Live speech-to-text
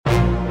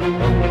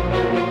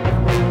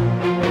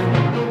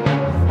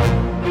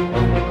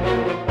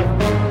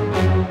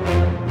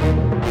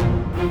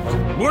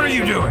What are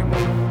you doing?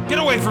 Get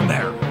away from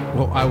there!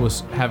 Well, I was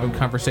having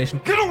conversation.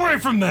 Get away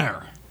from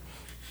there!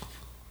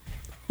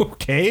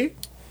 Okay.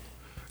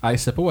 I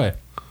step away.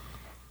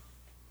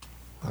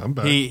 I'm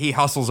back. He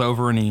hustles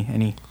over and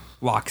he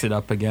locks it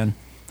up again.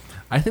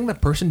 I think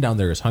that person down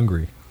there is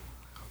hungry.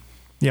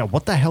 Yeah,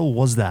 what the hell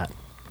was that?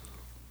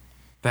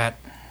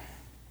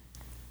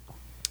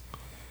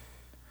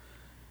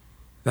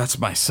 That's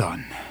my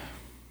son.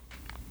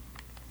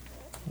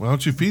 Why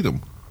don't you feed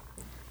him?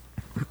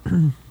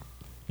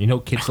 You know,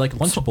 kids like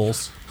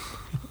Lunchables.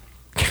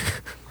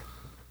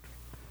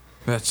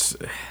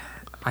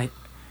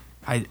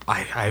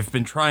 I've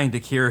been trying to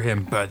cure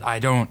him, but I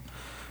don't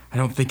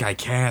think I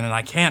can, and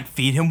I can't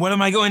feed him. What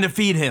am I going to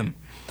feed him?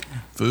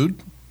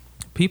 Food?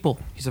 People.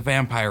 He's a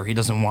vampire. He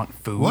doesn't want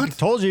food. What?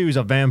 Told you he was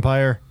a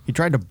vampire. He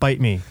tried to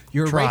bite me.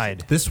 You're tried.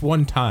 right. This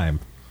one time.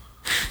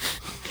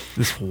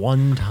 This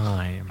one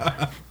time.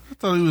 I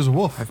thought he was a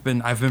wolf. I've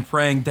been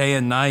praying day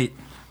and night,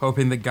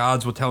 hoping the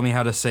gods will tell me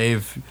how to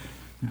save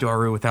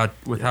Doru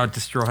without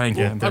destroying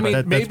him. Yeah, I mean,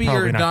 that's maybe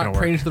probably you're not not gonna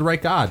praying work. to the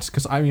right gods.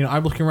 Because, I mean,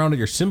 I'm looking around at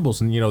your symbols,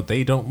 and, you know,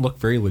 they don't look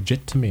very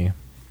legit to me.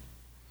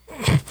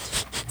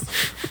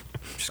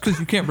 Just because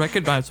you can't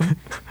recognize them.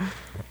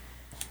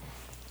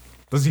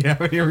 Does he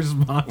have any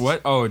response?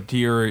 What? Oh, to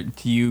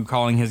you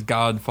calling his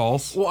god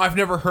false? Well, I've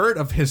never heard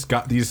of his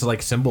god, these,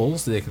 like,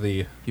 symbols.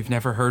 The You've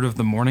never heard of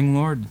the Morning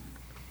Lord?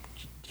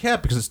 Yeah,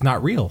 because it's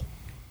not real.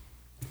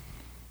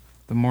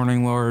 The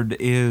Morning Lord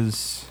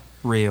is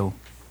real.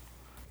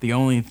 The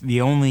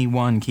only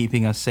one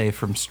keeping us safe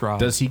from Strahd.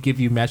 Does he give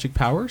you magic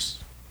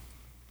powers?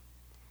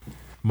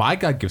 My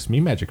god gives me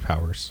magic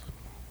powers.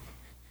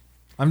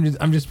 I'm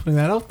just putting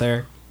that out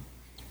there.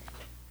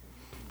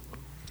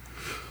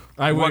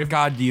 What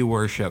god do you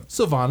worship?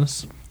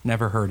 Sylvanas.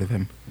 Never heard of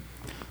him.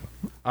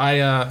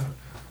 I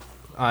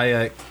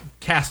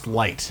cast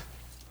light.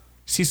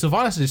 See,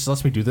 Sylvanas just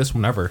lets me do this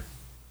whenever.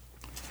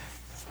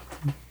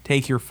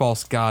 Take your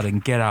false god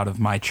and get out of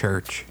my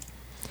church.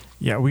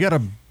 Yeah, we got a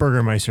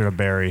Burgermeister to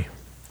bury.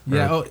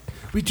 Yeah, oh,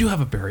 we do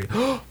have a berry.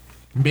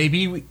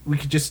 Maybe we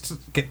could just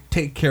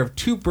take care of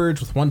two birds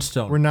with one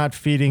stone. We're not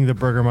feeding the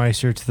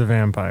Burgermeister to the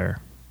vampire.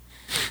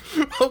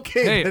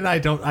 Okay, Hey. then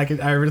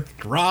I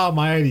withdraw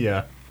my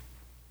idea.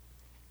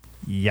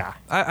 Yeah.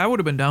 I would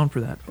have been down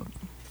for that. But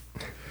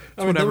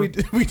I mean,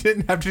 then we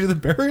didn't have to do the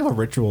burial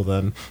ritual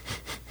then.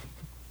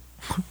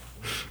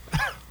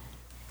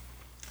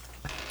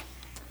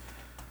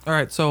 all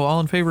right, so all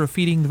in favor of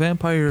feeding the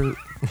vampire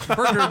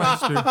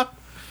Burgermeister.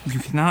 You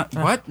cannot.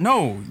 What?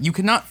 No, you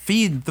cannot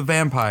feed the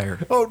vampire.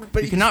 Oh,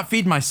 but You cannot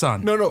feed my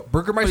son. No,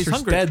 Burgermeister's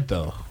hungry. dead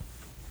though.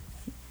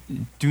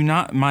 Do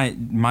not.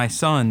 My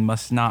son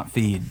must not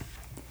feed.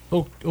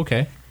 Oh,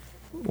 okay.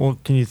 Well,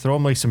 can you throw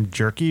him like some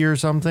jerky or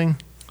something?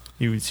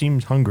 He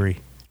seems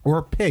hungry. Or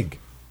a pig.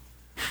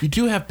 You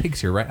do have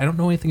pigs here, right? I don't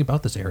know anything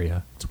about this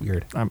area. It's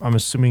weird. I'm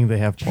assuming they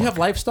have Do you pork. have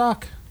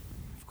livestock?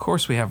 Of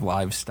course, we have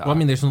livestock. Well, I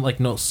mean, there's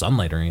no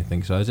sunlight or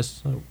anything, so I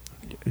just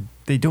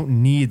They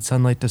don't need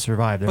sunlight to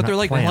survive. But they're not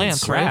like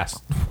plants, right?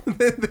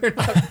 grass.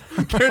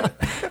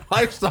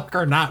 Livestock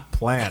are not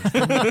plants.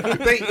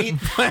 They eat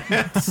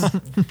plants.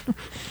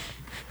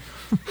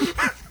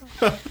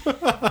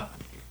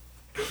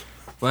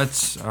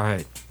 All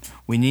right.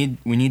 We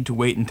need to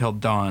wait until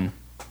dawn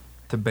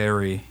to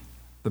bury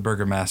the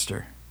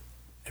Burgermaster.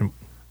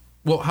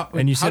 Well,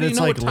 And you said do it's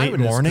know like what time late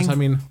it is? 'Cause, morning? I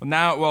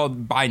mean,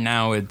 By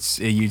now it's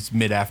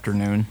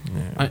mid-afternoon.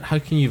 how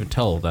can you even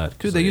tell that?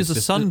 Dude, they use a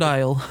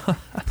sundial.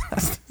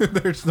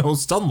 There's no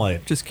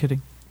sunlight. Just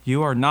kidding.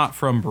 You are not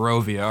from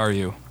Barovia, are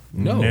you?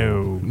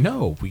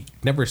 No. We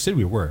never said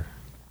we were.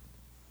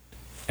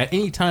 At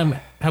any time,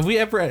 have we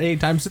ever at any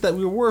time said that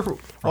we were? Well,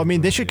 I mean,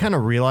 they should kind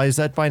of realize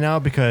that by now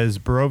because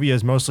Barovia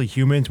is mostly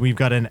humans. We've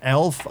got an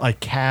elf, a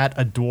cat,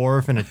 a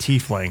dwarf, and a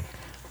tiefling.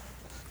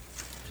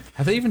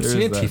 Have they even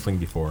seen a There's that. tiefling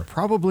before?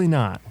 Probably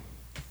not.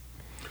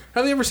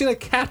 Have they ever seen a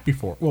cat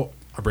before? Well,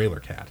 a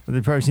regular cat. But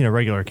they've probably seen a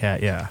regular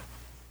cat, yeah.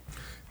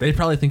 They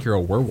probably think you're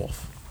a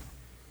werewolf.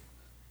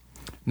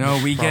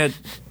 No, we get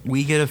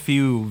a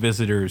few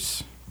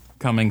visitors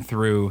coming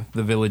through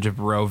the village of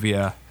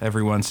Barovia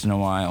every once in a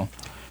while.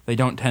 They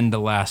don't tend to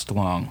last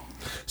long.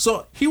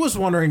 So he was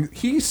wondering.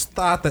 He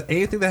thought that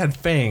anything that had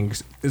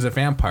fangs is a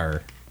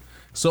vampire.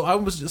 So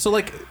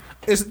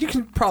you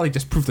can probably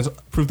just prove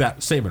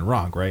that statement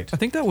wrong, right? I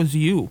think that was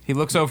you. He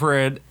looks over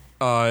at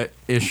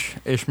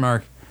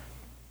Ishmark.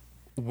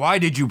 Why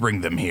did you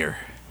bring them here?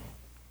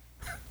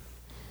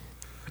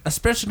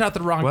 Especially not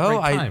the wrong Well,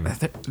 right time.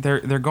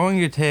 they're going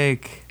to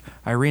take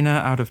Irina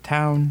out of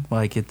town.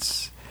 Like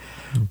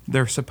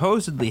they're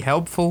supposedly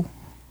helpful.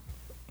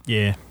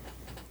 Yeah.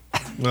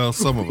 Well,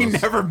 some of He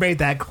us. never made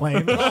that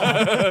claim.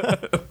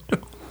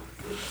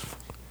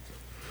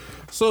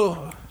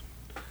 So,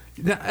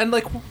 and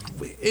like,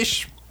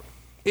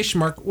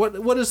 Ishmark,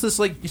 what is this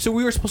like? So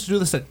we were supposed to do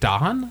this at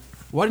dawn?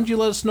 Why didn't you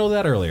let us know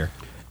that earlier?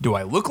 Do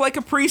I look like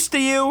a priest to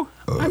you?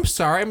 I'm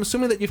sorry. I'm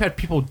assuming that you've had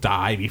people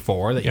die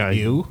before that Yeah,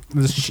 you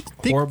knew. This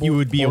I think you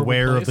would be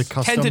aware of the place.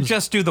 customs. Tend to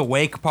just do the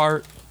wake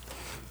part.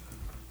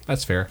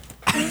 That's fair.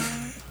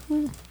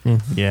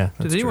 Yeah.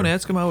 Did anyone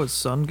ask him how his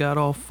son got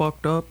all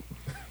fucked up?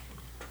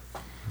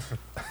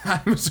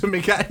 I'm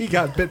assuming he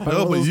got bit by No,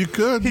 one of but those, you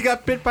could. He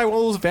got bit by one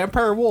of those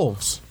vampire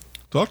wolves.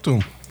 Talk to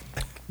him.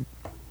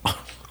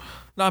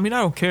 No, I mean,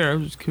 I don't care. I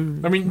was just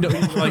curious. I mean, no,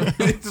 like,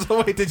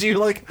 so wait, did you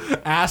like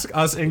ask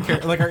us in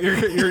like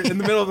you're in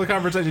the middle of the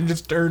conversation,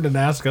 just turned and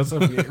asked us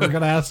if we're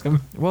gonna ask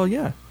him? Well,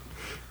 yeah.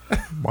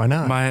 Why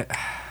not? My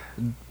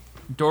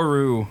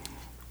Doru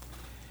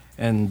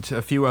and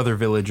a few other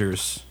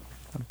villagers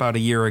about a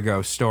year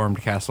ago stormed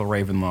Castle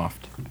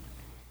Ravenloft.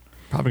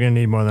 Probably gonna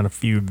need more than a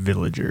few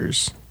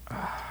villagers.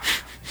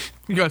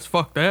 You guys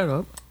fucked that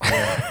up.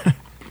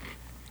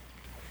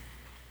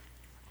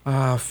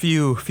 A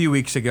few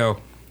weeks ago,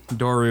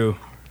 Doru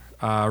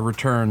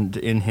returned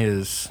in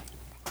his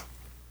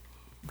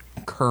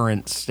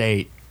current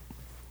state,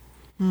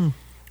 and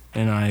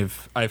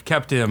I've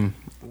kept him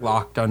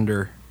locked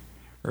under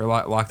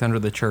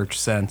the church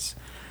since,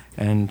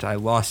 and I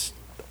lost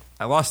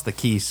the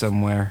key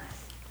somewhere,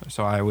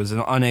 so I was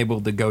unable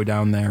to go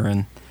down there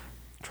and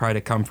try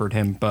to comfort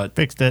him. But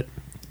Fixed it.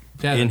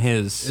 Yeah, in it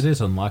his is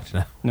unlocked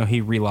now. no,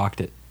 he relocked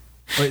it.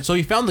 Wait, so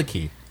he found the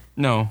key.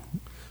 No,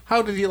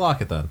 How did he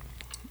lock it then?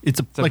 It's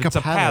a like it's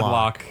a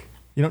padlock.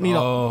 You don't need a.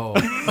 Oh.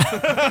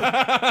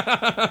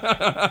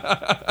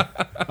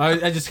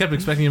 I just kept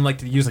expecting him like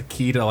to use a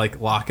key to like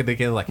lock it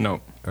again. Like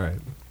no, All right.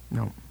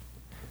 no.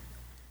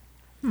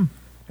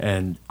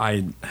 And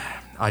I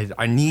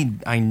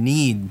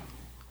need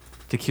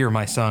to cure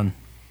my son.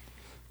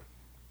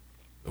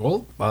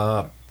 Well,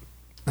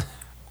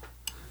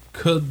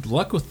 good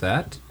luck with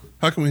that.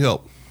 How can we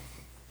help?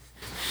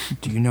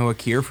 Do you know a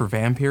cure for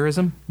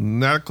vampirism?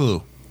 Not a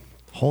clue.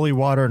 Holy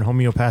water and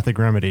homeopathic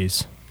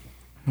remedies.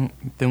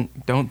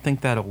 Don't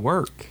think that'll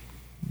work.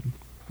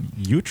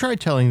 You tried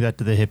telling that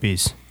to the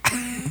hippies.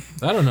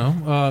 I don't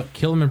know.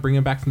 Kill him and bring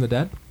him back from the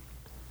dead.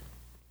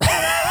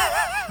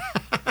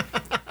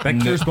 That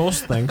cures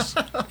most things.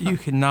 You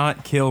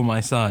cannot kill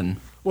my son.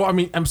 Well, I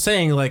mean, I'm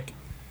saying like.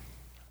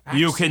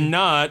 You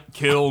cannot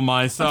kill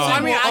my son. I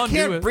mean, I'll I do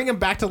can't it. bring him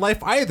back to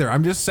life either.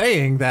 I'm just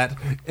saying that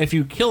if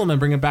you kill him and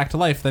bring him back to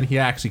life, then he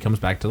actually comes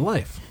back to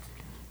life.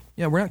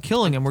 Yeah, we're not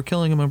killing him. We're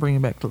killing him and bringing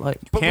him back to life.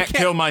 But we Can't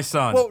kill my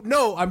son. Well,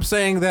 no, I'm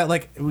saying that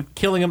like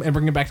killing him and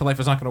bringing him back to life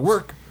is not going to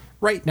work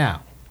right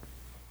now.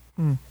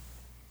 We'll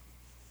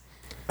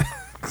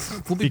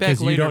be Because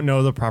back later. you don't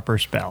know the proper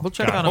spell. We'll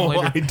check on him Oh,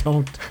 later. I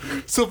don't.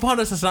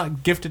 Sylvanas has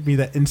not gifted me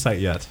that insight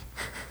yet.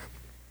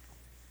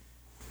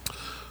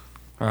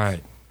 All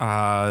right.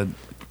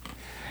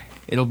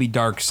 It'll be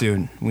dark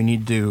soon. We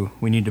need to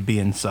be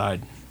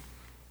inside.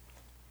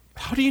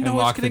 How do you know And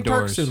it's lock the getting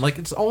dark doors. soon? Like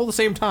it's all the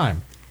same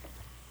time.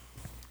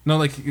 No,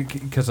 like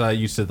because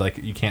you said like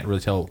you can't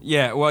really tell.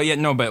 Yeah. Well, yeah.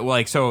 No, but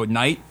like so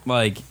night,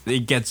 like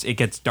it gets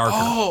darker.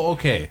 Oh,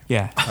 okay.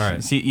 Yeah. All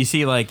right. You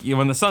see, like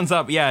when the sun's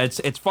up, yeah, it's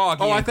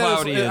foggy Oh, I and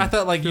thought cloudy. I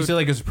thought like you said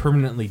like it's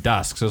permanently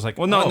dusk. So it's like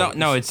Well, no, oh,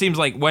 no. It seems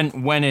like when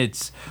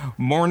it's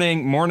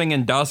morning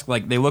and dusk,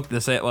 like they look the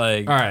same.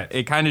 Like, All right.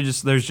 it kind of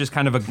just there's just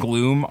kind of a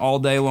gloom all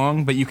day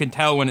long, but you can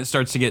tell when it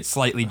starts to get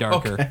slightly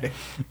darker. Okay.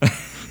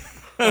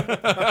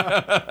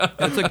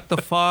 It's like the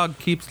fog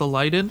keeps the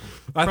light in.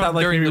 I thought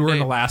like during maybe the we're in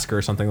day. Alaska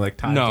or something like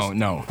time. No,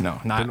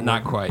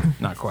 not quite,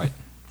 not quite.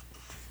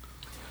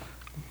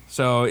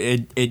 So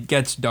it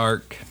gets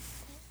dark,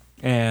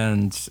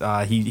 and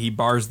he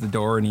bars the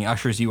door and he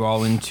ushers you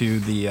all into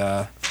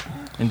the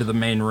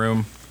main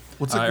room.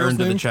 What's that or girl's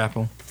into name? the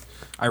chapel.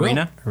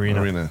 Irina.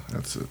 Arena. Arena.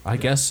 That's it. I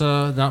guess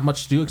not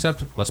much to do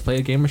except let's play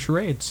a game of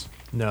charades.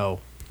 No.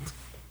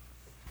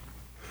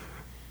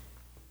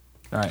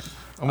 All right.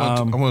 I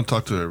want to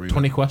talk to Arena.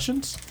 20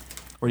 questions?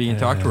 What are you gonna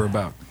talk to her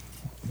about?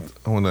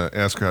 I want to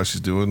ask her how she's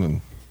doing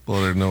and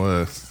let her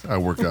know I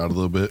work out a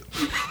little bit.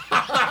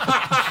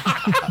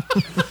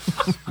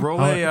 Roll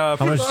How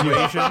much do you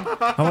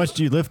How much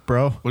do you lift,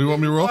 bro? What do you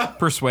want me to roll?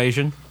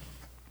 persuasion.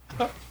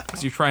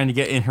 Because you're trying to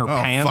get in her Oh,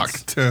 pants.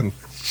 fuck. 10.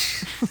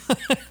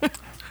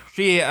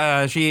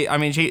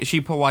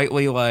 She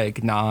politely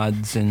like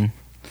nods and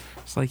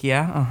it's like,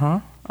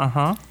 yeah,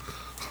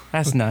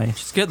 that's nice.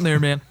 She's getting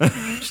there, man.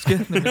 She's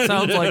getting there. It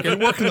sounds like it.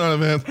 Working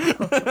on it,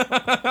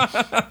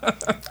 man.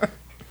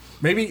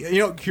 Maybe,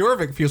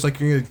 Kjorvik feels like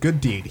you're doing a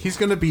good deed. He's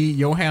going to be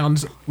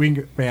Johann's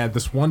wingman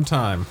this one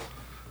time.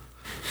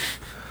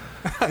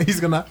 He's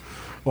going to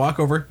walk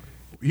over.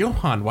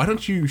 Johann, why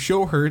don't you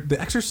show her the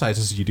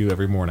exercises you do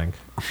every morning?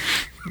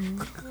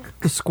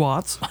 The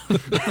squats.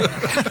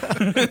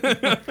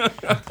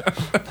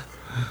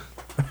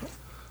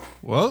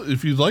 Well,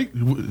 if you'd like,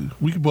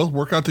 we could both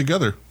work out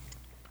together.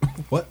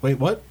 What? Wait,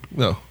 what?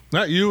 No,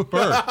 not you,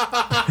 her.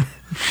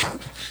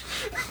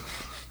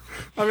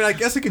 I mean, I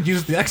guess I could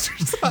use the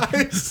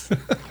exercise.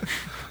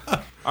 All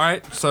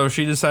right, so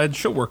she decides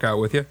she'll work out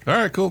with you. All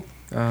right, cool.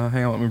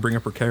 Hang on, let me bring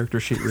up her character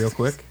sheet real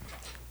quick.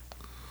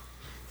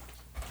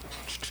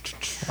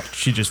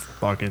 She just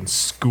fucking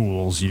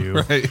schools you.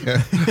 Right?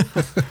 Yeah.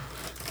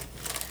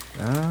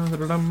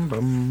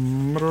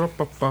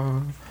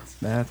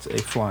 That's a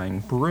flying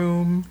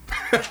broom.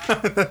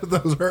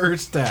 Those are her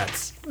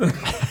stats.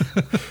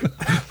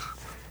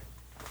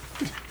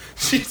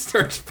 She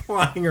starts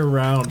flying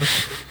around.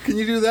 Can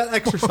you do that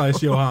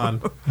exercise,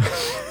 Johan?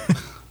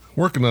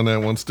 Working on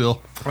that one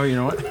still. Oh, you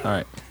know what? All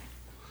right.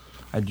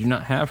 I do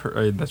not have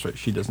her. That's right.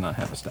 She does not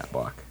have a stat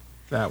block.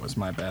 That was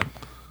my bad.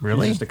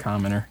 Really? She's just a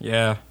commenter.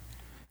 Yeah.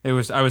 It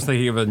was. I was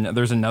thinking of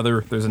there's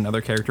another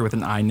character with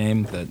an I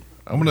name that.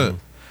 I'm gonna.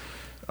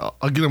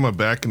 I'll get on my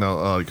back and I'll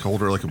like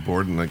hold her like a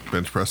board and like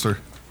bench press her.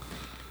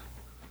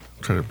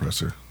 Try to press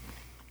her.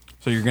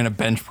 So you're gonna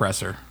bench press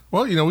her.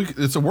 Well,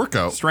 it's a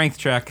workout. Strength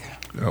check.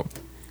 Yep.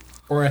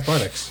 Or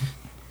athletics?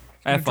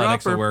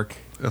 Athletics drop her. will work.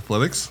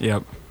 Athletics.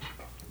 Yep.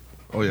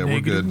 Oh yeah,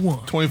 we're -1.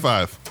 good.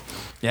 25.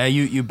 Yeah,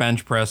 you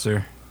bench press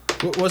her.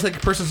 What was that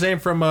person's name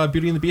from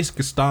Beauty and the Beast?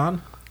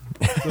 Gaston?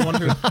 The one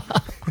who.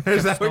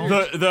 Is that what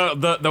you're...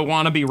 The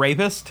wannabe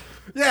rapist.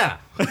 Yeah.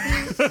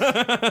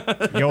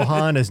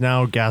 Johan is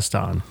now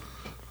Gaston.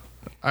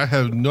 I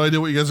have no idea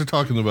what you guys are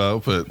talking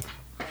about, but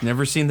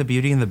Never seen the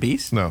Beauty and the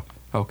Beast? no.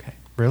 Okay.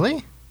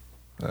 Really?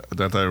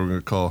 That I were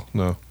gonna call.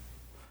 No. All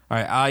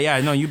right.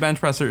 Yeah. No, you bench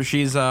press her.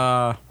 She's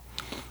We're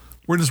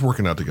just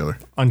working out together.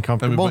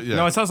 Uncomfortable? but yeah.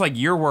 No, it sounds like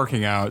you're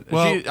working out.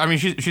 Well,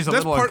 She's a That's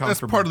little part.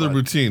 That's uncomfortable. part of the but-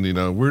 routine.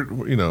 We're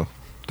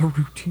The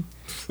routine.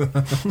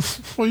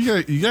 Well,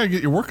 you gotta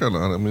get your workout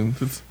on. I mean,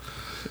 it's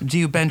Do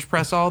you bench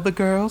press all the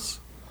girls?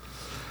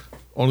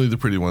 only the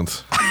pretty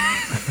ones.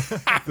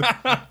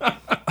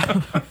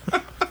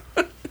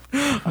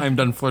 I'm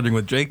done flirting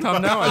with Jake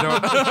Tom now. I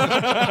don't.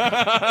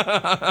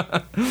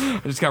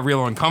 I just got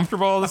real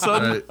uncomfortable all of a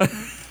sudden. Right.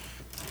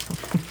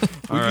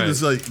 We can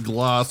just like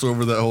gloss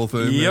over that whole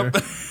thing. Yep.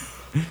 there.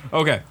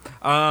 Okay.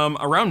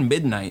 Around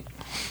midnight.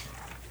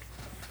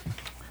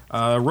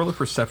 Roll a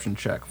perception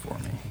check for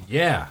me.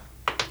 Yeah.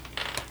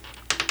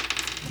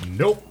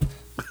 Nope.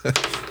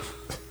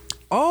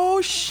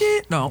 Oh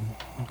shit! No,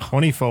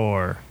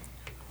 24.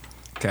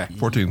 Okay.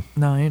 14.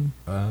 9.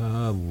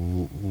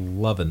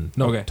 11.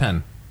 No, Okay.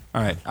 10.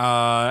 All right.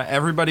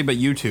 Everybody but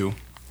you two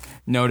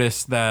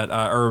notice that,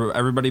 or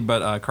everybody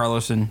but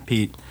Carlos and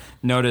Pete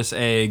notice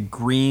a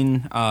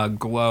green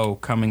glow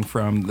coming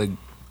from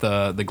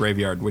the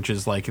graveyard, which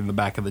is like in the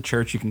back of the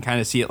church. You can kind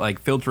of see it like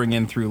filtering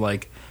in through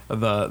like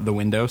the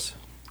windows,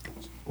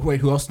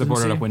 Wait, who else the didn't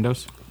boarded see? up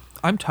windows.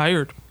 I'm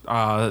tired.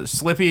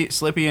 Slippy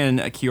and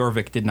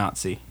Kjorvik did not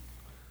see.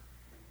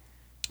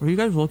 What are you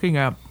guys looking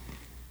at?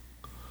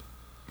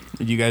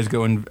 Did you guys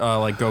go and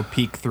go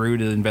peek through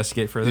to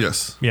investigate further?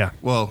 Yes. Yeah.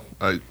 Well,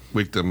 I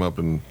wake them up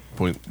and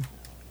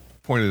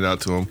pointed out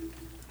to them.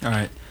 All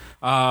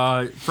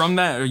right. From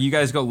that, you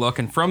guys go look,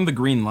 and from the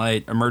green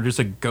light emerges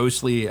a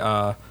ghostly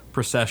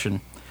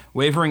procession.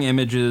 Wavering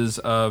images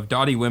of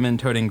doughty women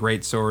toting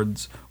great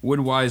swords,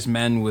 wood-wise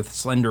men with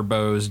slender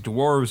bows,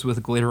 dwarves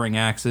with glittering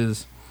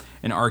axes,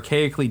 and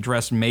archaically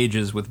dressed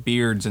mages with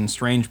beards and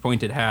strange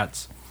pointed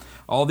hats.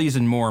 All these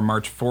and more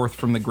march forth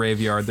from the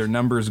graveyard, their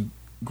numbers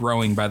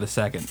growing by the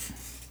second.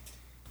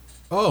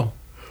 Oh,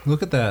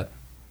 look at that.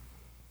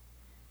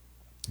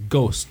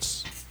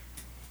 Ghosts.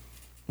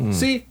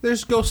 See,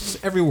 there's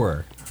ghosts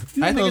everywhere.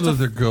 You know that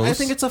they're ghosts. I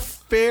think it's a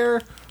fair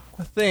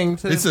thing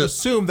to It's a-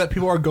 assume that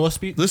people are ghosts.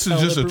 This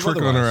is just a trick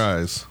on our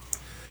eyes.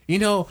 You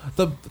know,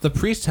 the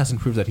priest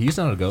hasn't proved that he's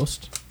not a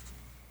ghost.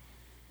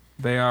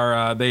 They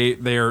are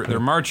they're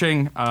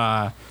marching.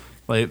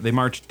 They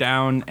march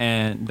down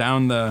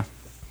the.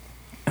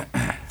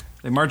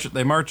 They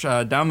march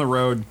down the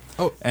road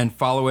and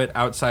follow it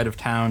outside of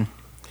town,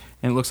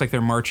 and it looks like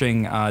they're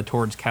marching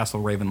towards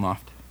Castle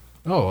Ravenloft,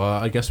 Oh,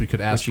 I guess we could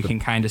ask. which you can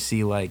kind of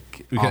see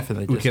like we off in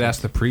the could distance.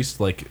 ask the priest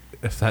like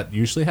if that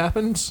usually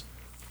happens.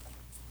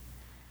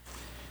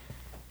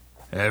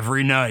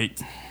 Every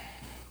night.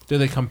 Do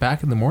they come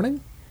back in the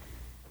morning?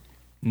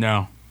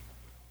 No.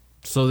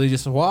 So they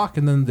just walk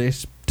and then they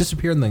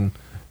disappear and then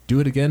do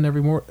it again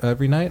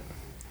every night.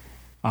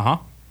 Uh huh.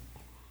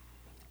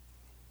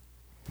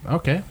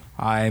 Okay.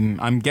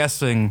 I'm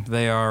guessing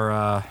they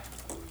are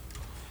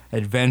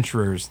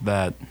adventurers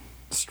that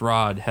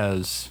Strahd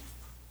has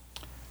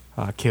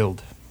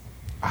killed.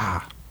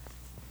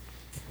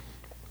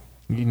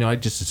 You know, I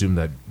just assumed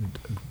that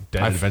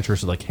dead I've-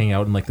 adventurers would like hang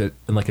out in like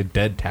a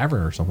dead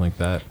tavern or something like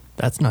that.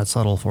 That's not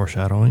subtle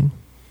foreshadowing.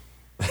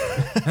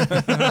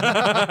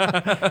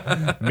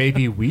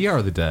 Maybe we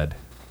are the dead.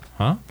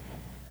 Huh?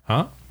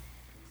 Huh?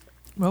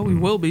 Well, we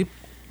will be.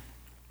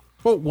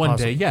 Well, one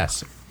Awesome. day,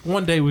 yes.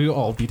 One day we will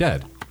all be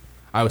dead.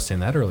 I was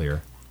saying that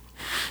earlier.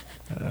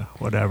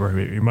 Whatever.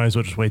 You might as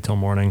well just wait till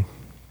morning.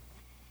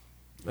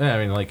 Yeah, I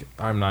mean, like,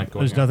 I'm not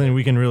going. There's nothing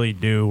we can really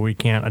do. We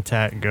can't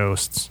attack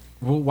ghosts.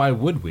 Well, why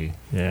would we?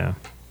 Yeah.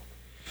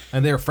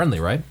 And they're friendly,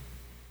 right?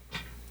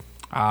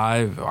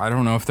 I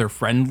don't know if they're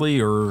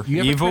friendly or You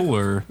ever evil tried-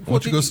 or Why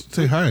don't you go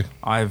say hi?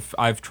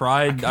 I've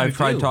tried do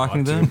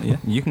talking to want them. Yeah,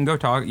 you can go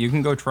talk. You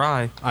can go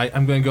try.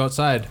 I'm going to go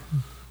outside.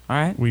 All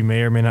right. We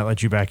may or may not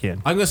let you back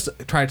in. I'm going to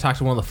try to talk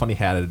to one of the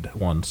funny-hatted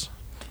ones.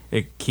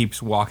 It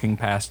keeps walking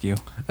past you.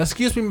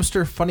 Excuse me,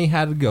 Mr.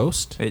 Funny-Hatted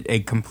Ghost.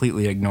 It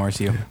completely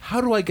ignores you.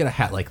 How do I get a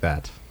hat like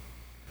that?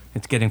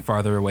 It's getting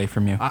farther away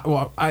from you.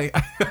 I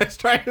was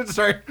trying to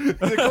start.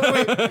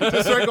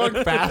 To start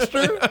going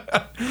faster.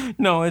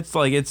 No, it's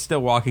like it's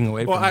still walking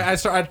away Well, from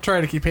you. I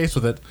try to keep pace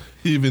with it.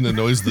 He even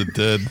annoys the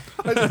dead.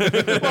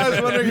 I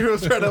was wondering if it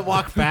was trying to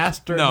walk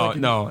faster.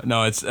 No.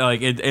 It's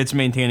like it's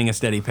maintaining a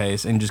steady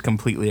pace and just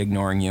completely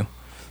ignoring you.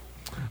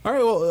 All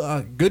right.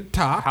 Well, good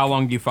talk. How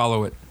long do you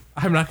follow it?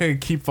 I'm not going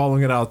to keep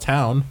following it out of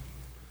town.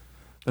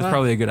 That's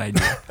probably a good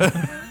idea.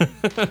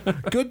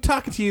 Good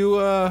talking to you.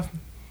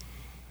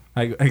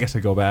 I guess I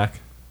go back.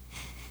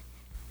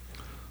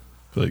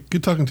 Like,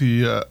 good talking to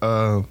you.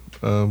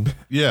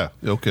 Yeah.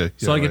 Okay.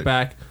 So yeah, I get right.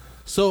 back.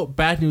 So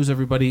bad news,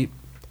 everybody.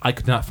 I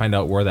could not find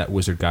out where that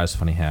wizard guy's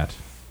funny hat.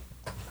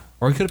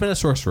 Or he could have been a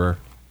sorcerer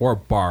or a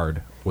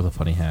bard with a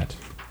funny hat.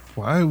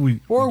 Why we?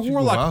 Or a did you go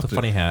warlock out with a there?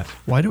 funny hat.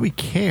 Why do we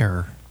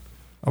care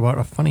about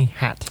a funny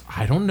hat?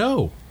 I don't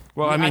know.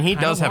 Well, I mean, he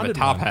kinda does have a wanted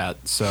top one.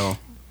 hat, so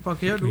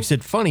Fuck yeah, You dude.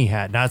 said funny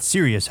hat, not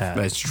serious hat.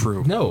 that's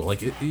true. No,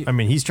 like I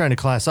mean, he's trying to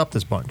class up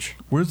this bunch.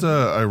 Where's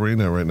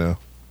Irina right now?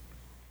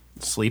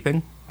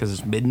 Sleeping because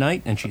it's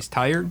midnight and she's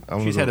tired.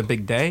 I'm She's gonna had a go-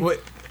 big day. Wait,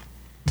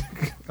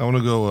 I want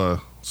to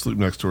go sleep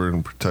next to her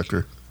and protect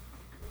her.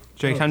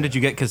 Jake, how did you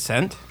get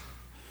consent?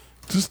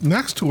 Just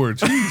next to her.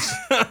 Jeez.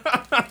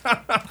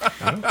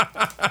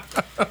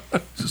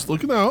 Just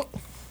looking out.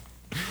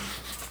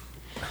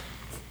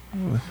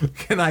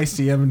 can I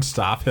see him and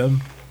stop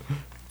him?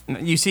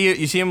 You see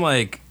him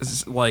like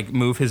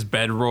move his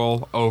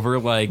bedroll over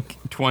like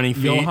 20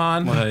 feet.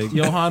 Johan, like,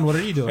 Johan, what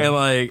are you doing? and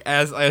like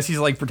as he's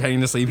like pretending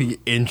to sleep, he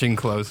inching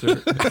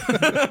closer.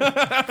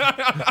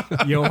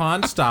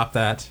 Johan, stop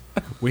that.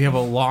 We have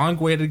a long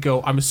way to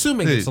go. I'm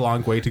assuming Hey. it's a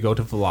long way to go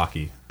to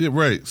Vallaki. Yeah,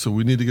 right. So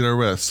we need to get our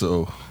rest.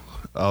 So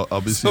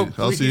I'll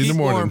see you in the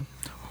morning.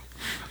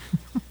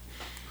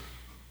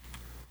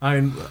 I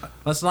mean,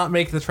 let's not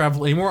make the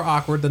travel any more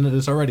awkward than it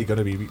is already going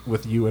to be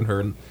with you and her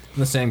in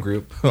the same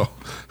group. Oh,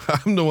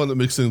 I'm the one that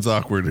makes things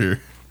awkward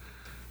here.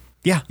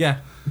 Yeah. Yeah.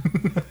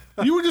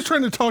 You were just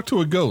trying to talk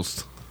to a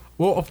ghost.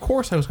 Well, of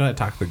course I was going to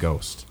talk to the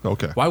ghost.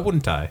 Okay. Why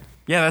wouldn't I?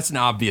 Yeah, that's an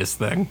obvious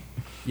thing.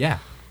 Yeah.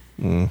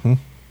 If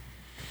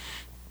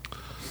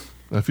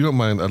you don't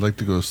mind, I'd like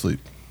to go to sleep.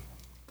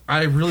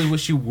 I really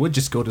wish you would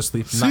just go to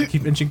sleep and See- not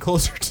keep inching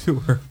closer to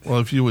her. Well,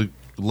 if you would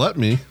let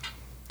me.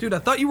 Dude, I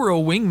thought you were a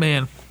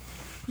wingman.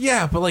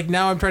 Yeah, but like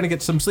now I'm trying to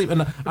get some sleep,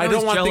 and I don't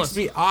was want jealous.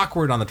 things to be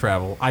awkward on the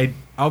travel.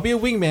 I'll be a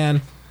wingman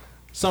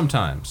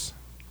sometimes,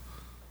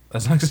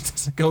 as long as it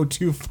doesn't go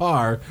too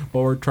far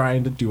while we're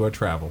trying to do our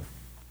travel.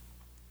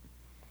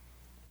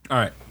 All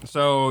right,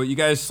 so you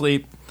guys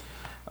sleep,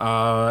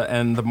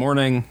 and the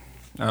morning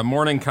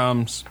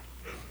comes,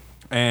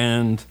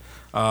 and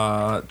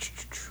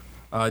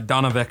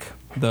Donovic,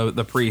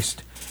 the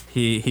priest,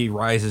 he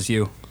rises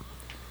you.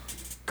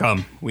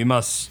 Come, we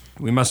must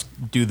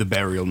do the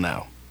burial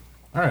now.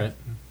 All right.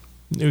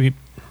 Okay.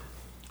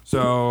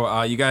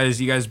 So you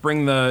guys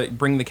bring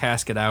the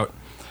casket out,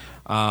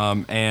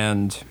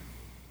 and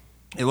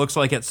it looks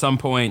like at some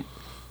point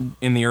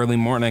in the early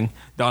morning,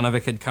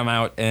 Donovic had come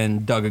out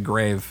and dug a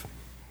grave.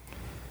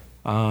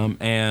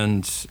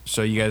 And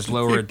so you guys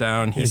lower it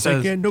down. He It's says,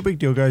 like, yeah, no big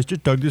deal, guys.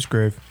 Just dug this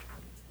grave.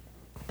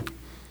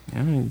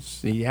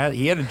 yeah,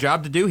 he had a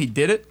job to do. He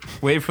did it.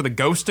 Waited for the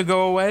ghost to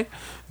go away, and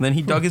then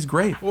he dug his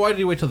grave. Well, why did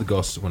you wait till the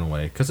ghosts went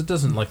away? Because it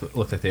doesn't look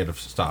like they'd have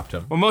stopped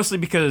him. Well, mostly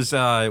because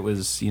it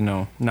was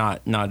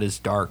not as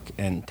dark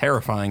and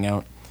terrifying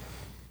out.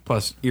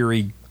 Plus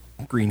eerie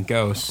green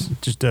ghosts.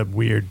 Just a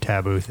weird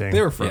taboo thing.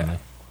 They were friendly.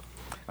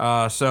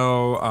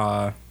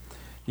 So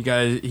you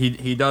guys,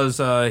 he does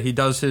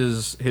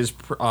his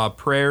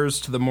prayers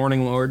to the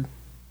Morning Lord,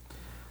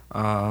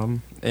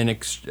 and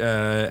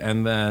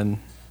then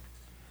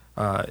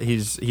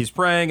he's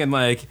praying, and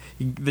like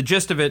the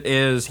gist of it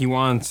is he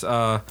wants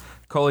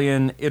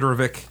Kolian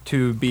Idrovic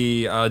to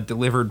be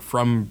delivered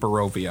from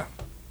Barovia.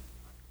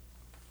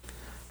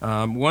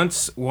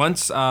 Once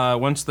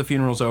the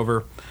funeral's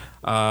over,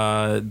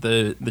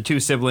 the two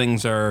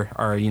siblings are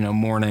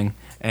mourning,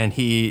 and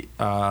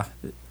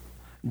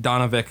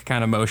Donovic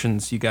kind of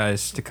motions you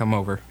guys to come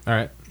over. All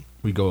right.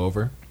 We go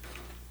over.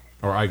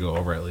 Or I go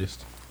over at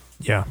least.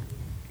 Yeah.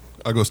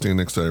 I'll go stand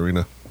next to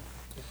Irina,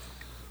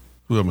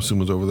 who I'm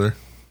assuming is over there.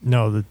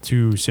 No, the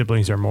two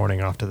siblings are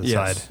mourning off to the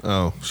Yes. side.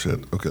 Oh,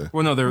 shit. Okay.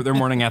 Well, no, they're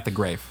mourning at the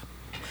grave.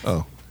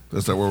 Oh,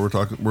 is that where we're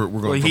talking? We're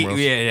Well, going somewhere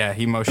else?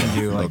 he motioned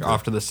you like Okay.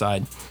 off to the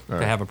side All to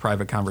right. have a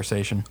private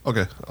conversation.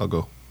 Okay, I'll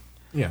go.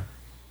 Yeah.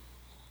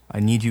 I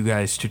need you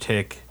guys to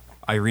take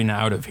Irina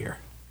out of here.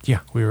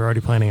 Yeah, we were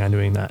already planning on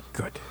doing that.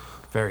 Good.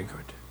 Very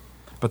good.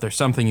 But there's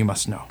something you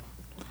must know.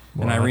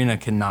 And What? Irina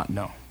cannot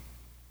know.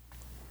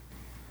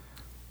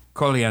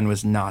 Kolian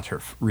was not her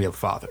real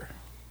father.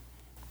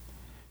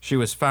 She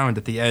was found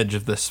at the edge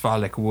of the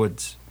Svalek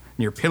woods,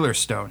 near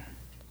Pillarstone.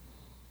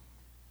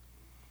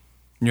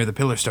 Near the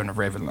Pillarstone of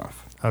Ravenloft.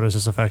 How does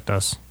this affect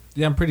us?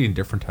 Yeah, I'm pretty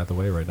indifferent either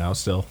way right now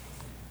still.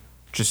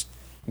 Just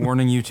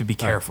warning you to be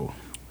careful.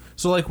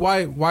 So, like,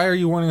 why are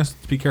you warning us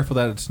to be careful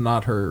that it's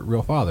not her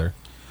real father?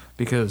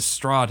 Because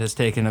Strahd has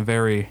taken a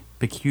very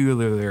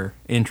peculiar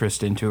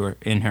interest in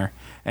her,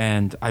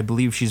 and I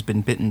believe she's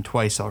been bitten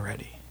twice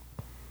already.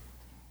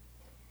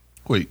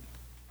 Wait.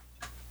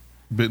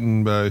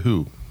 Bitten by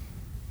who?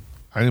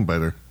 I didn't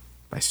bite her.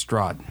 By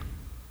Strahd.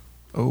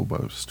 Oh, by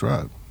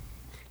Strahd.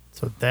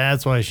 So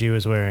that's why she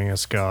was wearing a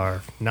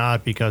scarf,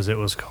 not because it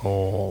was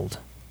cold.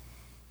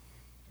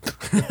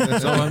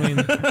 So, I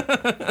mean,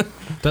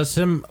 does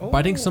him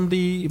biting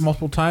somebody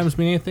multiple times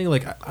mean anything?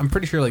 Like, I'm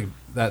pretty sure, like,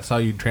 that's how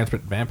you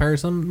transmit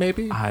vampirism,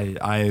 maybe?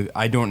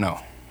 I don't know.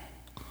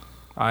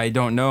 I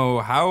don't know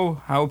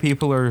how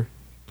people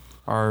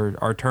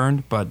are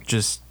turned, but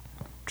just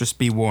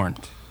be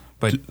warned.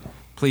 But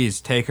please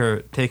take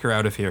her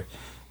out of here.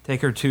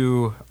 Take her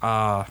to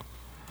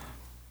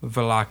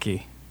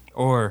Vallaki,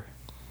 or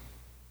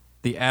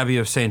the Abbey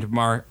of Saint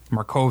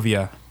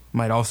Markovia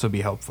might also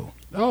be helpful.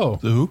 Oh,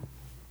 The who?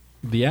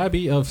 the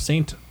Abbey of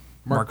Saint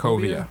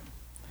Markovia.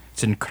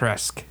 It's in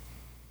Kresk.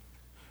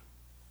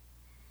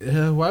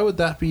 Why would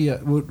that be?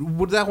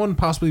 Would that one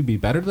possibly be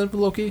better than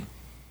Loki?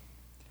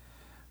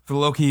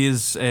 Valoki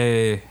is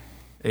a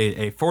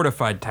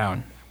fortified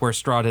town where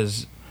Strahd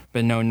has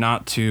been known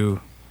not to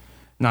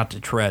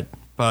tread,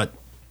 but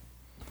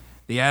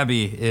the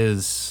abbey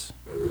is,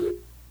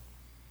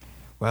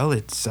 well,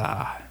 it's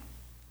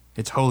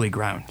holy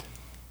ground.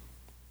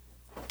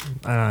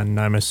 And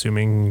I'm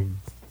assuming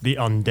the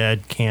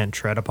undead can't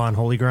tread upon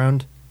holy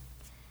ground.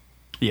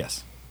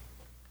 Yes.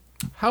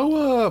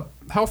 How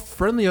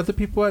friendly are the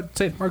people at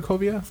Saint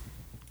Markovia?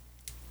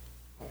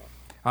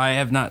 I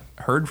have not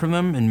heard from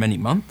them in many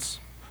months,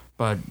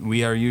 but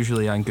we are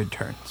usually on good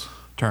terms.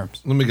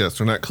 Let me guess.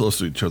 They're not close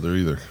to each other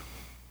either.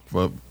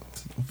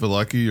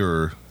 Vallaki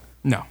or...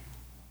 No,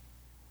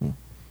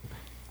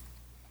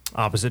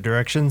 Opposite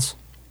directions.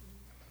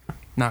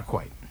 not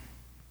quite.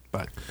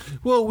 But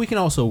Well, we can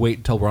also wait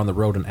until we're on the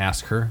road and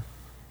ask her.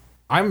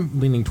 I'm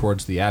leaning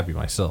towards the Abbey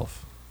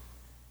myself.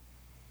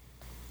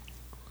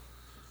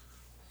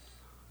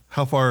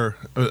 How far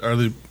are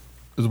they?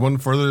 Is one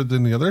further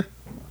than the other?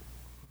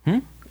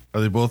 Are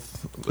they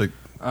both like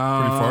pretty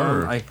far?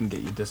 Or? I can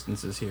get you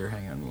distances here.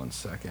 Hang on one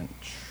second.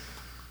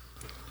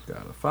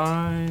 Gotta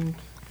find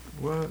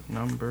what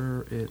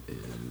number it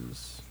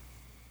is.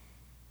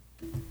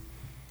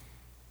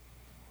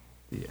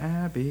 The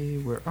Abbey,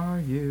 where are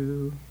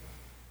you?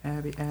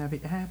 Abbey, Abbey,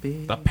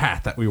 Abbey. The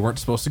path that we weren't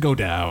supposed to go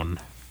down.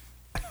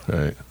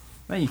 Right.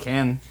 No, you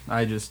can.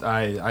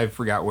 I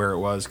forgot where it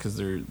was because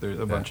there's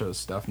a bunch of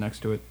stuff next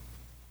to it.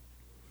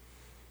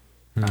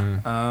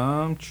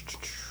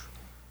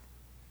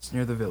 It's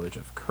near the village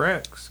of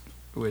Kresk,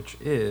 which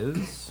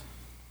is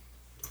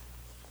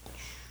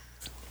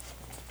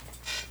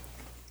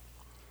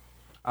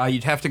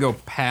you'd have to go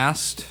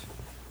past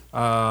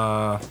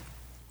Markovia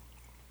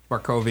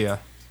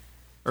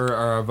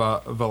or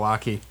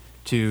Vallaki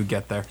to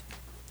get there.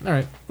 All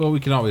right. Well, we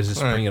can always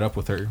just All right. bring it up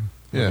with her.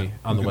 Yeah. maybe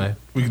on the way.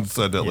 We can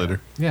decide that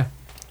later. Yeah.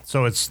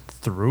 So it's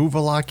through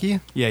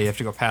Vallaki. Yeah, you have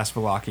to go past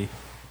Vallaki.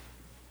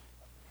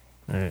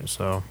 All right,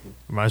 so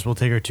might as well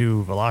take her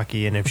to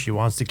Vallaki, and if she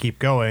wants to keep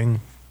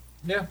going,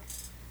 Yeah.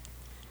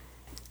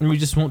 And we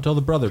just won't tell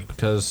the brother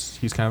because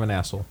he's kind of an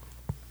asshole.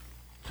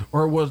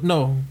 Or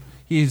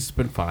he's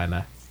been fine.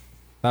 That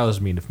was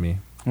mean of me.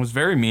 It was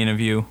very mean of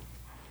you.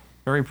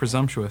 Very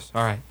presumptuous.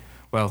 All right.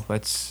 Well,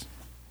 let's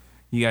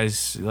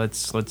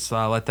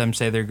let them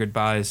say their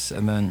goodbyes,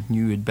 and then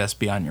you would best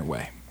be on your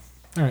way.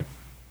 All right.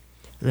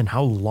 then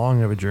how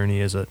long of a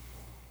journey is it?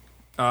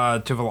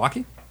 To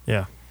Vallaki?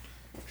 Yeah.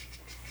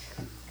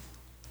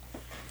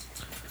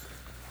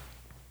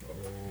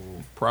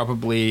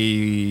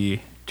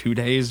 Probably 2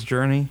 days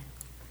journey.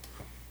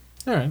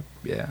 All right.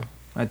 Yeah,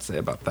 I'd say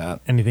about that.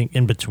 Anything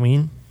in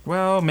between?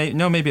 Well,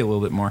 maybe a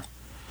little bit more.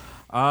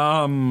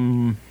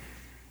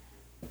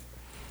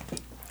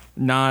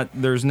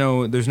 There's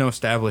no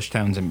established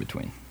towns in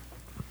between.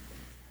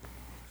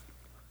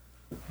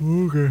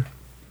 Okay.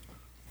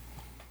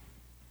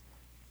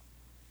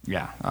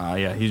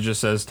 Yeah. He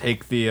just says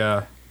take the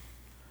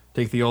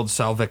old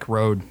Salvik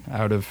road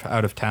out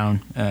of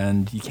town,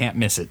 and you can't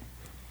miss it.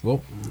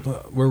 Well,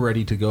 we're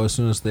ready to go as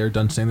soon as they're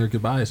done saying their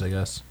goodbyes, I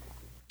guess.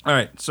 All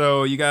right,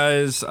 so you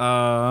guys,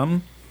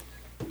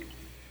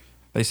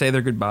 they say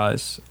their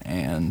goodbyes,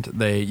 and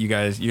you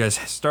guys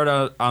start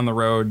out on the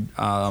road,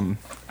 out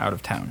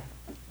of town.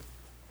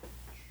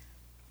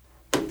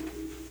 All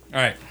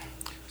right,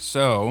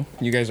 so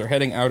you guys are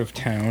heading out of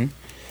town.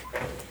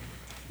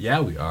 Yeah,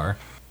 we are.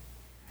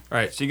 All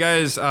right, so you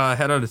guys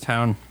head out of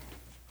town,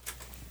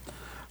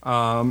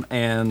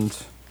 and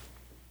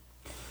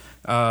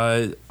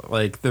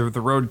like the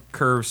road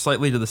curves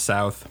slightly to the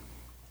south.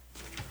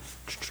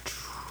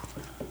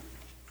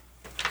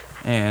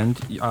 And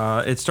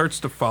it starts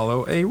to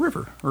follow a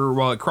river,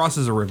 it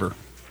crosses a river.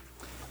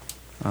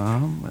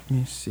 Let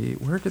me see,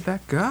 where did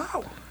that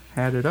go?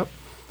 Had it up.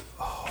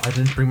 Oh, I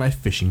didn't bring my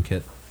fishing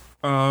kit.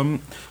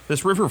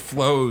 This river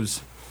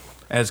flows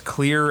as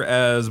clear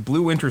as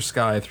blue winter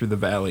sky through the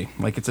valley.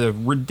 Like it's a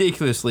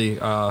ridiculously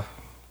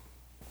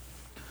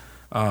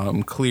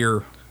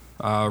clear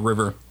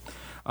river.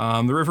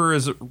 The river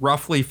is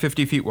roughly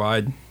 50 feet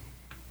wide.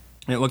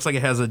 And it looks like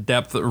it has a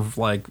depth of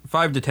like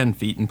 5 to 10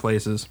 feet in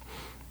places.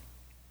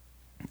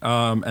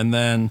 And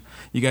then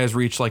you guys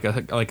reach like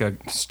a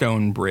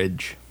stone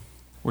bridge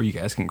where you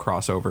guys can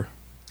cross over.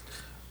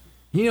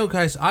 You know,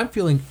 guys, I'm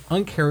feeling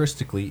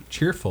uncharacteristically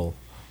cheerful.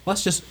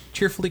 Let's just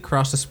cheerfully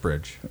cross this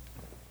bridge.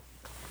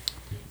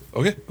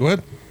 Okay, go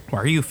ahead. Why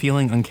are you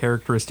feeling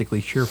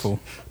uncharacteristically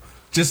cheerful?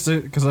 Just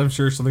because I'm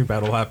sure something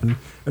bad will happen,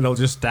 and it'll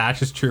just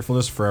dash his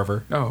cheerfulness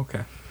forever. Oh,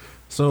 okay.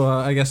 So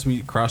I guess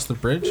we cross the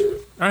bridge. All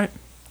right.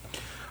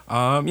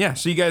 Yeah,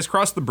 so you guys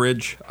cross the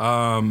bridge,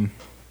 and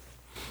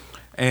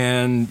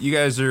you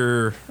guys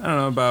are, I don't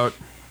know, about,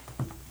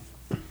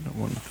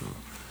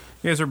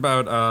 you guys are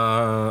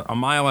about a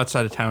mile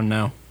outside of town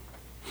now.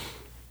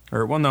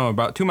 Or, well, no,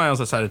 about 2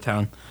 miles outside of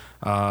town.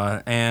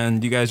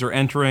 And you guys are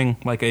entering,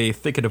 like, a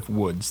thicket of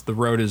woods. The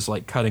road is,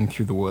 like, cutting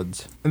through the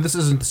woods. And this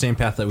isn't the same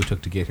path that we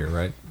took to get here,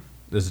 right?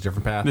 This is a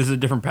different path? This is a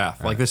different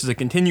path. Like, this is a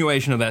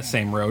continuation of that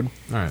same road.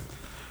 All right.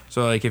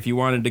 So, like, if you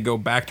wanted to go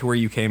back to where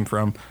you came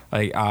from,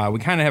 like, we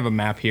kind of have a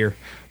map here,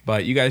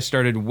 but you guys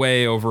started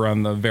way over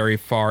on the very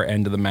far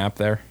end of the map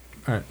there.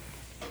 All right.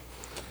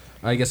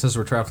 I guess as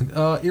we're traveling,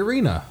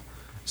 Irina.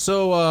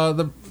 So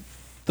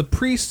the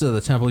priest of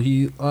the temple,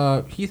 he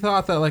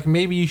thought that like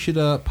maybe you should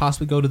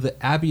possibly go to the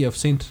Abbey of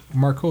Saint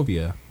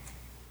Markovia.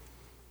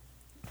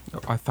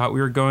 I thought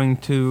we were going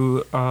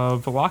to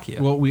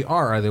Wallachia. Well, we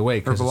are either way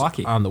because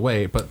Wallachia. on the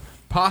way, but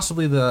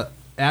possibly the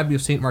Abbey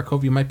of Saint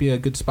Markovia might be a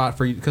good spot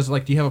for you because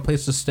like, do you have a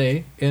place to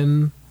stay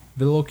in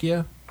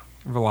Wallachia?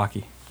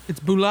 Wallachia. It's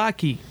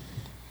Bulaki.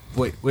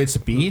 Wait, it's a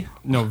B?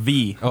 No,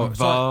 V. Oh,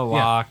 sorry.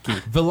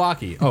 Wallachia.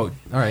 Wallachia. Oh,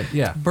 all right,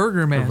 yeah.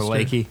 Burger Or Master.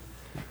 Wallachia.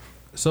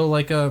 So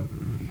like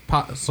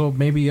so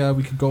maybe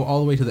we could go all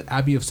the way to the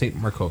Abbey of Saint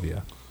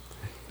Markovia.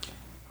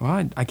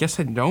 Well, I guess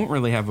I don't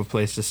really have a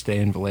place to stay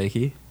in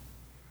Wallachia.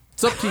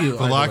 It's up to you.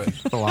 either Wallachia.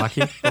 way.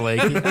 Wallachia.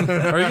 Wallachia. Or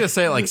are you going to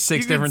say it like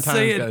six You can different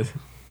say times, it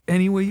guys?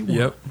 any way you want.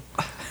 Yep.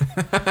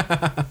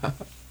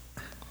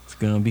 It's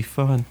going to be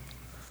fun.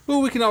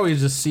 Well, we can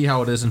always just see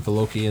how it is in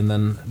Wallachia and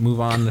then move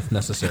on if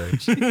necessary.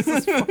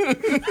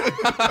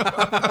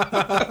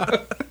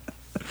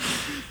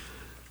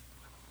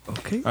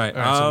 Okay. All right.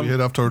 All right, so we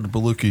head off toward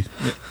Baluki.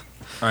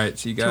 all right.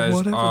 So you So guys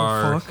whatever the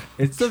are fuck.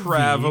 It's the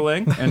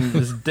traveling, and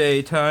it's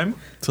daytime.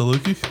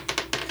 Taluki?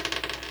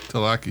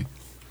 Talaki.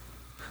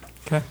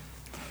 Okay.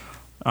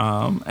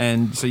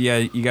 And so yeah,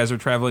 you guys are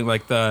traveling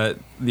like the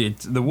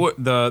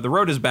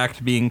road is back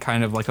to being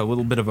kind of like a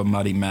little bit of a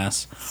muddy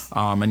mess.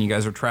 And you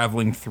guys are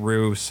traveling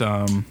through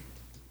some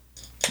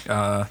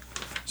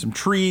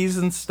trees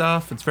and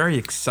stuff. It's very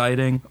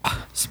exciting.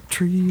 Some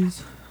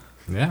trees.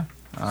 Yeah.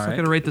 All So I right.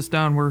 gotta write this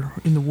down. We're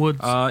in the woods.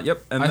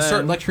 Yep. And I then,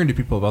 start lecturing to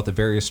people about the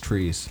various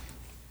trees.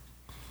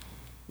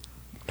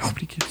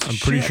 Nobody gives a I'm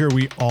pretty sure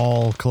we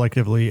all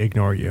collectively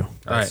ignore you. All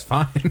That's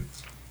fine.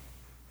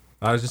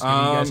 I was just giving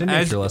you guys a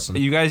as nature lesson.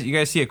 you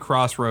guys see a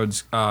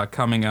crossroads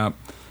coming up,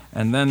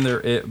 and then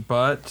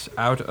but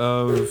out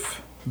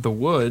of the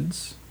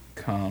woods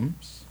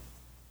comes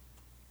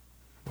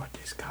what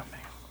is coming.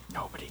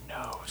 Nobody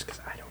knows because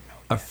I don't know.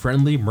 A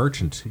friendly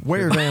merchant.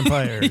 We're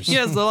vampires. He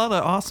has a lot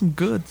of awesome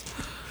goods.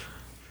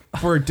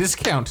 For a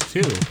discount,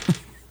 too.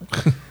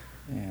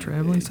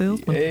 Traveling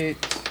salesman. 8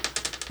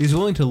 He's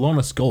willing to loan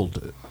us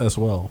gold as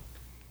well.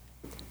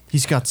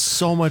 He's got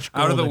so much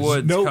gold. out of the that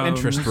woods. No comes,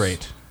 interest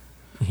rate.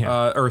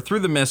 or through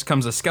the mist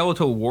comes a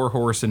skeletal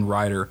warhorse and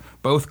rider,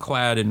 both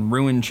clad in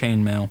ruined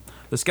chainmail.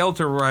 The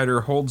skeletal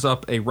rider holds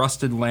up a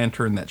rusted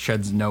lantern that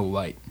sheds no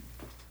light.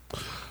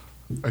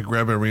 I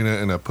grab Irina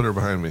and I put her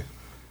behind me.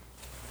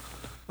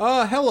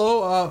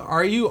 Hello.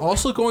 Are you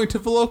also going to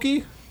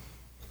Valoki?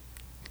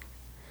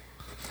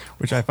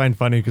 Which I find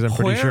funny because I'm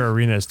pretty Where? sure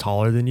Arena is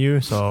taller than you.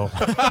 So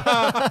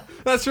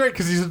That's right,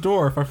 because he's a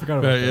dwarf. I forgot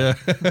about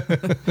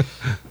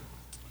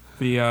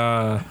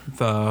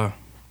that.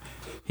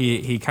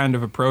 He kind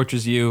of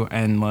approaches you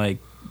and like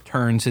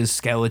turns his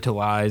skeletal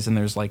eyes, and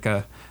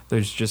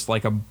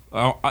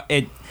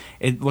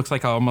it looks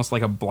like almost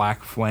like a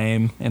black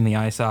flame in the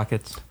eye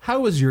sockets.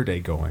 How is your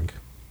day going?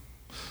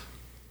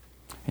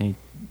 And he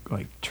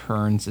like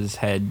turns his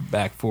head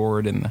back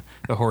forward, and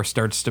the horse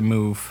starts to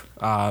move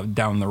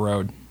down the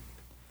road.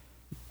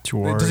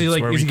 towards Does he,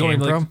 like, where is we he going,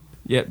 came like- from.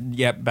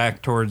 Yep,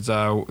 back towards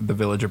the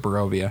village of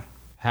Barovia.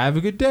 Have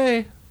a good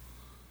day.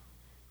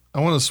 I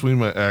want to swing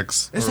my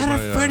axe. Is or that my,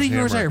 a friend of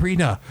yours, hammer.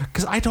 Irina?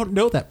 Because I don't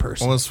know that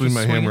person. I want to swing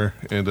my swing it. hammer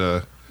and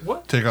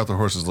take out the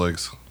horse's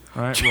legs.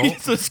 All right, roll.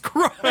 Jesus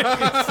Christ!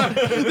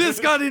 This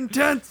got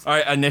intense. All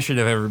right,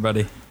 initiative,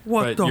 everybody.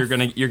 What But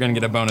the you're gonna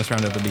get a bonus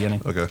round at the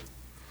beginning. Okay.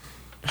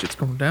 Shit's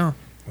going down.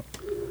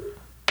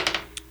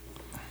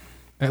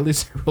 At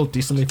least I rolled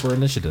decently for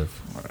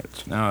initiative. All right,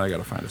 so now I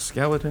gotta find a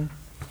skeleton.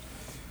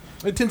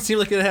 It didn't seem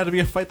like it had to be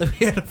a fight that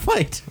we had to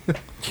fight.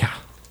 Yeah.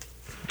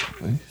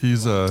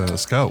 He's a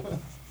scout.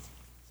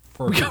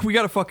 We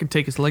gotta fucking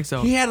take his legs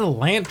out. He had a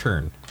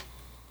lantern.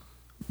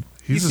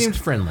 He He's a seemed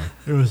friendly.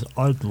 It was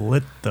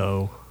unlit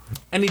though.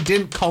 And he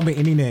didn't call me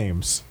any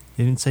names.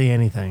 He didn't say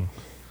anything.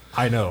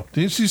 I know.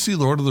 Didn't you see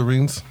Lord of the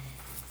Rings?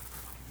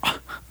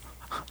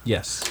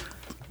 Yes.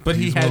 But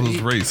He's he had one of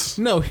those race.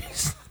 No,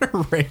 he's not a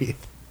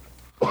wraith.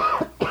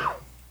 All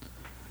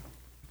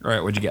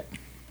right, what'd you get?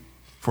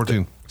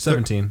 14.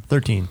 17.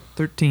 13.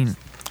 13.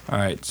 All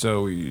right,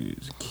 so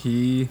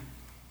Jorvik,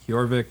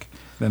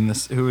 then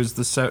this. Who is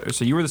the so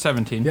you were the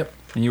 17. Yep.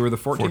 And you were the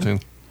 14. 14.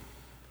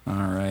 All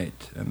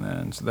right, and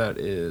then so that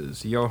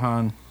is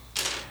Johan.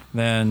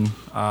 Then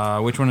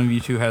which one of you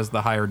two has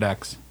the higher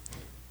dex?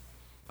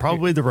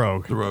 Probably the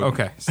rogue. The rogue.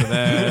 Okay, so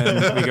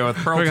then we go with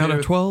Pearl I got a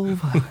 2,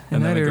 12 in and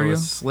then that we go area. with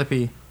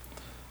Slippy.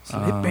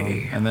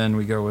 Slippy. And then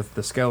we go with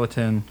the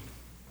skeleton.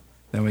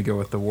 Then we go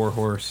with the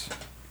warhorse.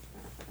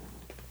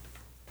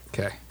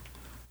 Okay.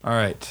 All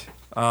right.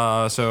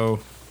 So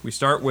we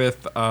start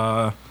with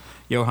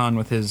Johan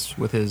with his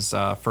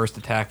first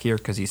attack here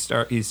because he's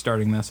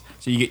starting this.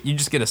 So you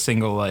just get a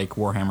single like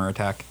Warhammer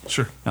attack.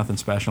 Sure. Nothing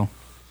special.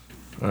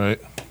 All right.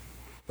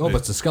 Oh,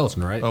 but it's a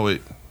skeleton, right? Oh,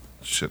 wait.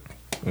 Shit.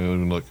 I didn't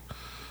even look.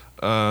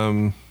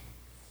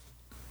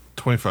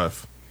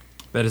 25.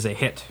 That is a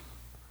hit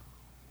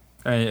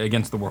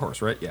against the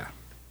warhorse, right? Yeah.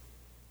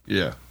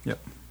 Yeah. Yep.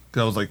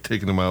 I was like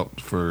taking him out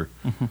to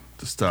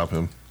stop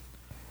him.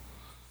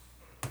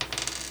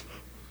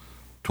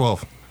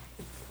 12.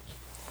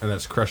 And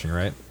that's crushing,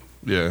 right?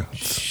 Yeah.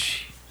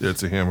 Yeah,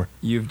 it's a hammer.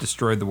 You've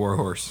destroyed the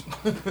warhorse.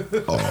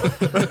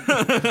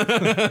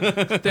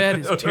 That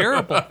is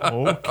terrible.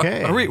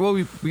 Okay. All right, well,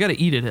 we got to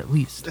eat it at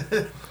least.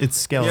 It's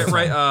skeleton. Yeah,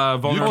 right.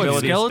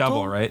 Vulnerability is skeletal?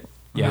 double, right?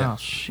 Yeah. Oh,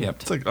 shit.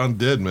 Yep. It's like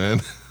undead, man.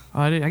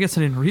 I guess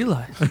I didn't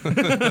realize.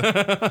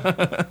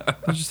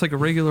 It's just like a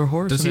regular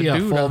horse. Does and he a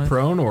dude fall on it.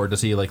 prone, or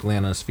does he like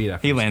land on his feet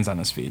after? He lands on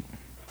his feet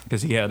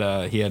because he had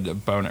a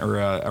bone or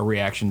a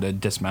reaction to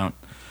dismount.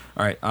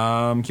 All right,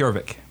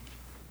 Kjorvik.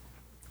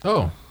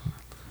 Oh,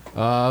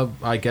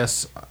 I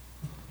guess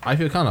I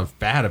feel kind of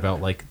bad about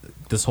like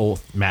this whole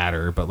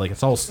matter, but like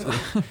it's all.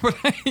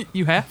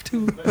 You have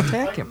to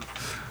attack him.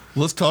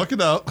 Let's talk it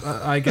out.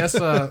 I guess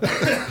it's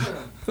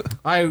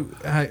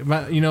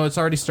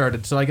already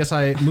started, so I guess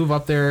I move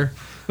up there,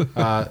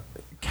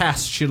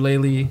 cast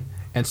Shillelagh,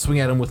 and swing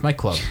at him with my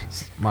club,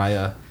 my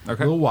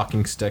Okay. little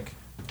walking stick.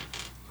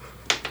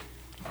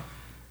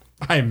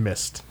 I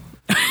missed.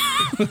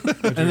 And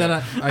then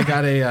I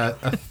got a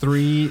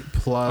 3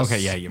 plus. Okay,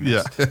 yeah, you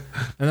Yeah. missed. And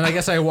then I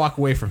guess I walk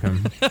away from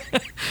him.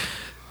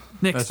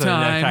 Next That's an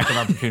time. attack of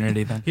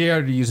opportunity then. He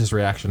already used his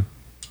reaction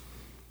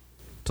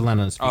to land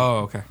on his feet.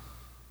 Oh, okay.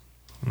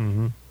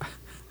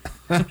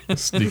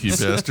 Sneaky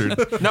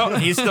bastard. No,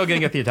 he's still gonna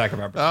get the attack of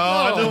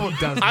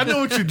opportunity. I know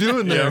what you're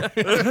doing there.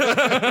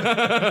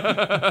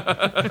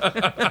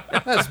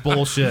 That's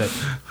bullshit.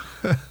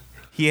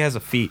 He has a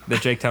feat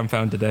that Jake Tom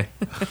found today.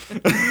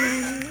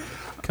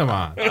 Come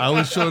on. I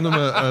was showing him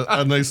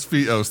a nice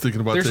feat I was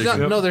thinking about There's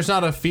taking. there's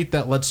not a feat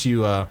that lets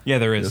you Yeah,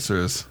 there Yes, is. there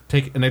is.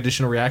 take an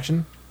additional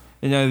reaction.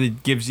 You know,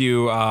 it gives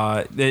you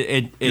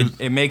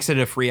it makes it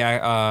a free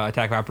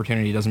attack of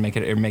opportunity. It doesn't make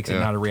it. It makes it Yeah.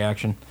 not a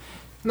reaction.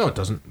 No, it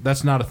doesn't.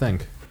 That's not a thing.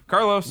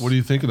 Carlos. What are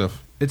you thinking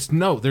of? There's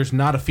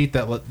not a feat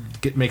that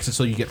makes it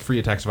so you get free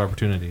attacks of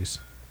opportunities.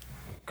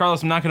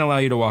 Carlos, I'm not going to allow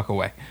you to walk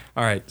away.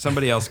 All right,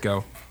 somebody else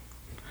go.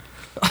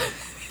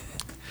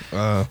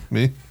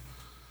 Me?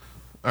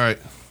 All right.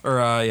 Or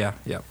yeah.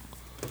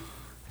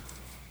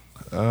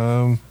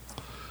 I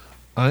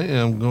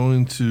am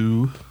going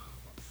to.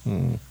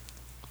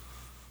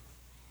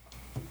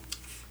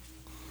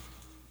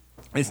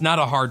 It's not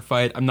a hard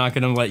fight. I'm not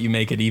going to let you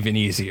make it even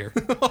easier.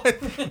 I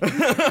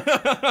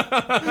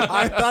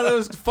thought it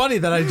was funny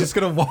that I'm just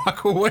gonna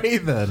walk away.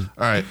 Then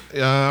All right.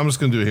 I'm just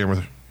going to do a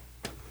hammer.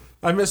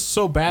 I missed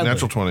so badly.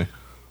 Natural 20.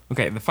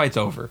 Okay, the fight's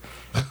over.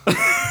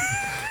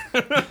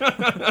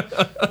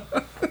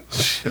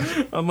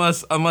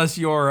 unless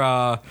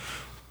you're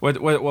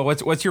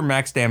what's your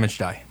max damage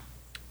die?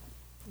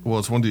 Well,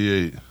 it's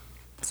 1d8.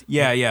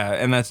 Yeah,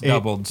 and that's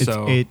doubled. It's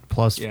so 8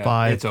 plus yeah,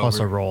 5 it's plus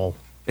over. a roll.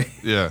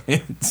 Yeah.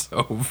 It's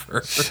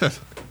over.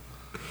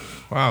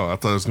 Wow, I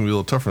thought it was going to be a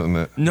little tougher than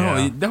that. No,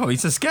 Yeah. no,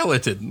 he's a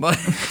skeleton.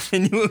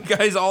 And you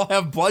guys all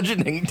have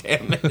bludgeoning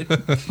damage.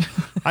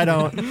 I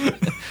don't.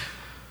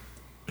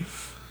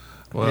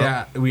 Well,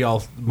 Yeah,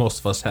 most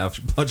of us have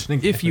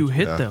bludgeoning. If you damage.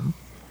 hit Yeah. them.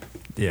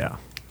 Yeah.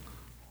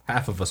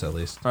 half of us at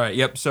least. All right,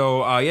 yep.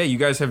 So you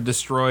guys have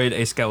destroyed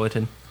a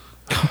skeleton.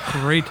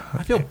 Great.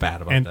 I feel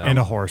bad about And, that. and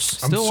a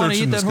horse. I'm Still wanna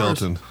searching eat the that horse.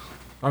 skeleton.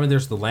 I mean,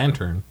 there's the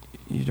lantern.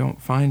 You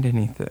don't find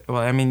anything.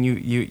 Well, I mean,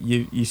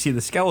 you see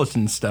the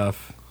skeleton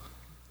stuff.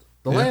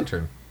 The Yeah.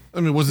 lantern. I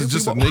mean, was it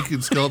just a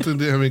naked skeleton?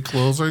 Did it have any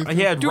clothes or anything?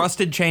 He had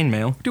rusted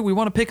chainmail. Dude, we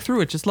want to pick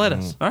through it. Just let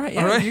us. All right,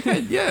 yeah, All right. you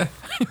could, yeah,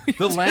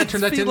 The lantern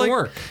that feel didn't like-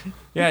 work.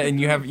 yeah, and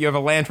you have a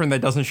lantern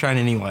that doesn't shine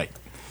any light.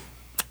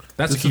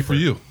 That's a This is for keeper.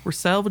 you. We're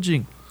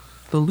salvaging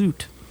the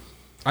loot.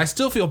 I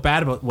still feel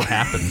bad about what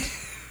happened.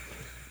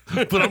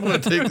 But I'm going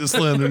to take this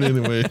lantern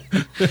anyway.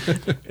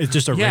 It's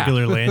just a Yeah.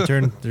 regular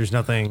lantern. There's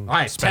nothing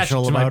I attached it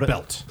special to my about it.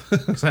 belt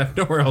because I have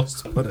nowhere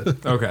else to put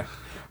it. Okay.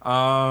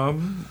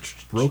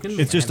 Broken.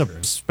 It's just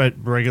a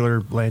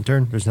regular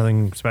lantern. There's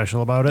nothing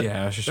special about it.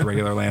 Yeah, it's just a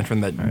regular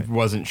lantern that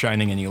wasn't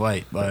shining any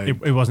light. Like,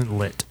 It wasn't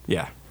lit.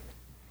 yeah.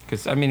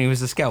 Because, I mean, he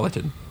was a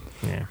skeleton.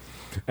 Yeah.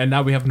 And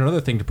now we have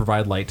another thing to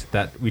provide light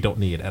that we don't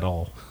need at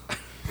all.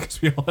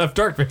 Because we all have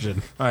dark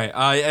vision. All right.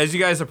 As you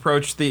guys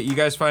approach you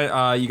guys find,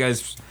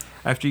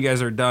 after you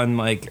guys are done,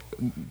 like,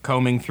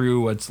 combing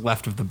through what's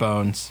left of the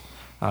bones,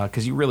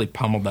 because you really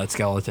pummeled that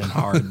skeleton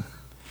hard.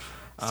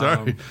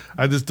 Sorry,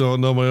 I just don't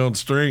know my own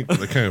strength.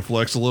 I kind of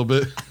flex a little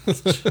bit.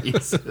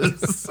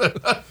 Jesus.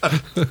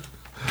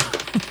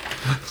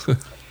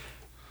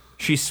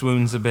 She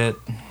swoons a bit.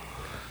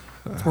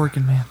 It's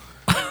working, man.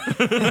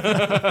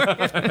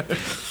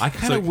 I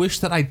kind of wish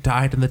that I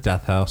died in the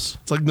death house.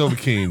 It's like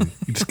Novocaine.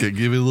 You just gotta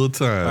give it a little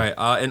time.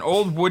 All right. An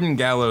old wooden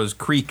gallows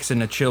creaks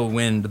in a chill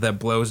wind that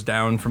blows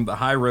down from the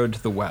high road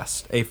to the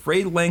west. A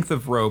frayed length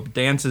of rope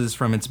dances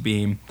from its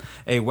beam.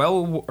 The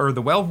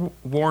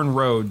well-worn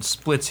road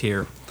splits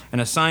here, and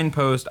a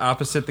signpost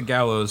opposite the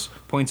gallows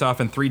points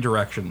off in 3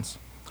 directions: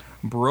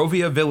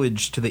 Barovia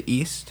Village to the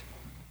east,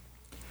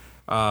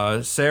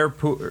 Tser.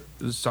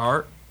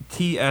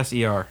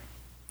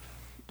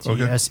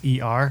 Okay.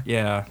 Tser.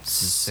 Yeah.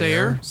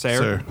 Sayre?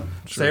 Sure.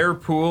 Sayre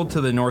Pool to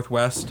the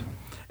northwest,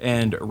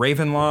 and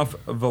Ravenloft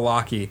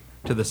Vallaki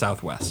to the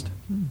southwest.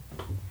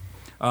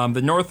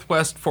 The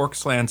northwest fork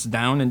slants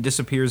down and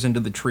disappears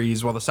into the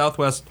trees, while the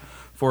southwest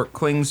fork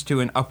clings to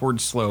an upward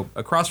slope.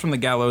 Across from the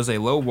gallows, a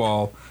low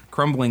wall,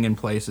 crumbling in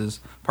places,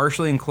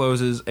 partially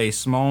encloses a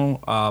small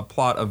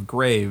plot of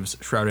graves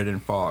shrouded in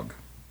fog.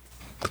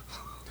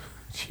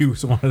 You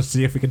want to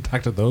see if we can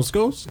talk to those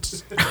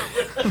ghosts?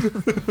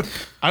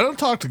 I don't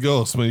talk to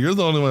ghosts, man. You're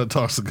the only one that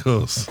talks to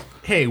ghosts.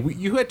 Hey,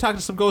 you had talked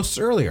to some ghosts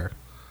earlier.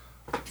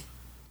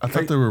 I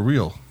thought they were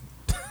real.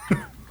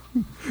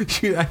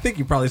 I think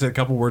you probably said a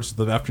couple words to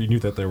them after you knew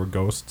that they were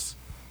ghosts.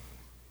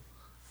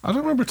 I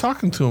don't remember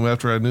talking to them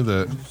after I knew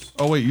that.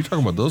 Oh, wait, you're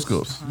talking about those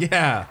ghosts.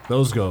 Yeah,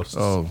 those ghosts.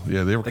 Oh,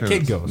 yeah, they were The kind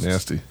kid of ghosts.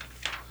 nasty.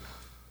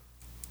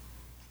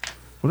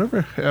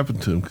 Whatever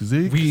happened to them? Because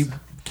We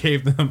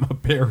gave them a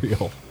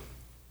burial.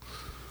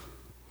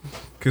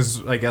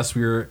 Because I guess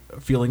we were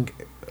feeling,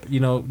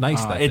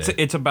 nice that day.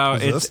 It's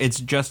about Is this? it's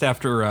just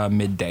after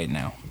midday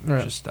now.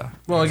 Right. Just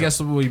Well, I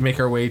guess we make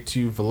our way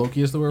to Valoki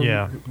is the where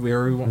Yeah.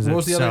 where we want. Is What it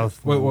was the other?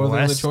 What were the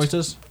other southwest?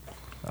 choices?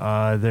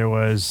 There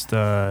was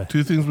the...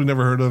 two things we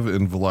never heard of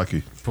in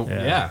Vallaki.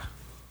 Yeah.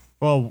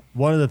 Well,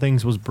 one of the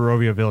things was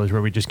Barovia Village,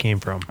 where we just came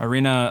from.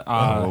 Arena.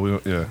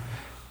 Yeah.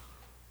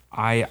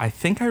 I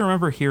think I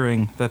remember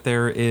hearing that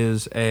there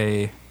is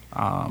there's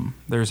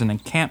an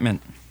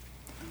encampment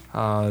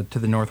to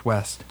the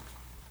northwest.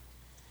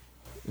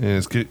 And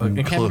it's getting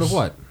Encampment close. of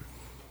what?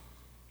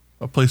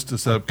 A place to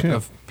set up camp.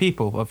 Of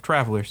people, of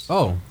travelers.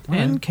 Oh,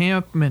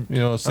 Encampment. You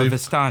know, a Of safe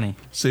Vistani.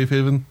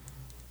 haven.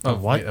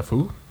 of what? Of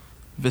who?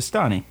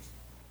 Vistani.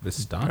 This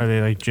is Are Don.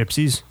 they like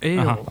gypsies? Ale.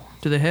 Uh-huh.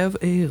 Do they have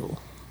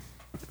ale?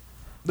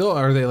 No,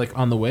 are they like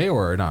on the way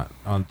or not?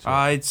 On.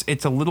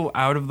 It's a little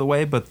out of the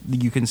way, but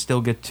you can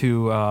still get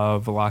to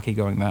Vallaki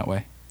going that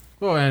way.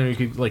 Well, and we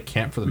could like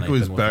camp for the We night. can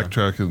always then with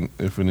them. backtrack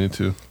if we need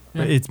to.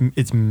 Yeah.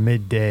 It's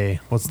midday.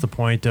 What's the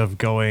point of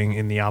going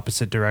in the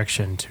opposite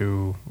direction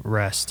to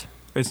rest?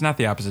 It's not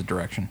the opposite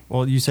direction,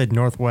 Well, you said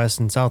northwest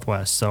and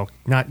southwest, so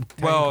not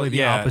technically Well, the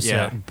yeah, opposite,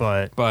 yeah.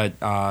 but but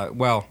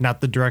not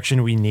the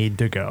direction we need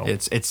to go.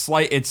 it's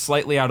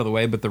slightly out of the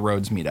way, but the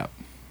roads meet up.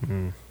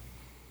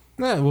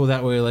 Yeah, well,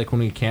 that way, like when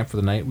we camp for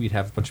the night, we'd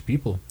have a bunch of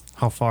people.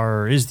 How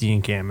far is the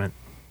encampment?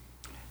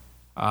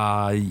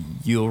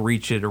 You'll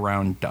reach it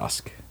around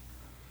dusk,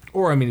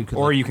 Or I mean,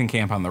 or you can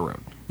camp on the road.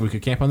 we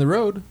could camp on the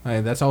road.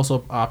 That's also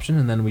an option,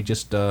 and then we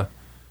just. I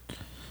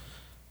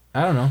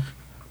don't know.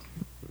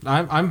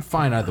 I'm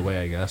fine either way,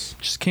 I guess.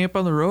 Just camp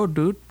on the road,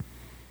 dude.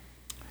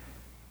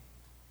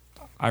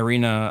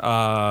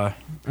 Irina,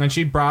 And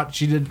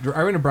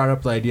Irina brought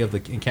up the idea of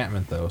the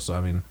encampment, though. So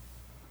I mean,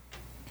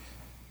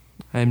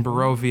 and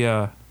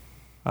Barovia,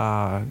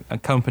 a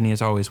company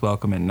is always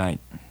welcome at night.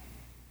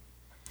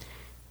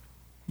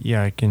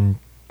 Yeah, I can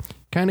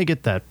kind of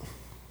get that.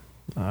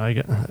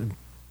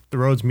 The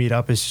roads meet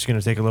up. It's just going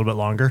to take a little bit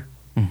longer.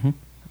 Mm-hmm.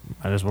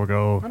 Might as well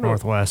go know.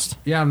 northwest.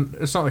 yeah,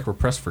 it's not like we're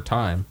pressed for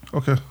time.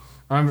 Okay.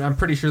 I'm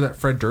pretty sure that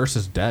Fred Durst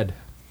is dead.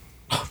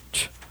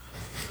 Just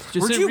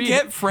Where'd in you re-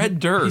 get Fred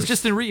Durst? He's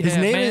just in rehab, His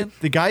name man. is,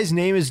 the guy's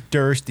name is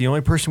Durst. The only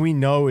person we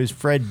know is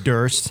Fred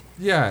Durst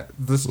Yeah,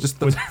 this just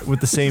the. with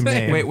the same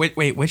name.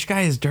 Wait. Which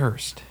guy is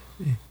Durst?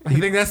 I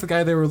think that's the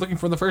guy they were looking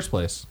for in the first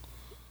place.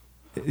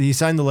 He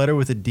signed the letter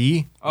with a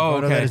D. Oh, Found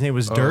out okay. that his name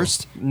was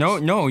Durst.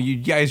 No, you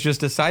guys just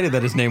decided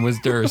that his name was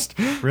Durst.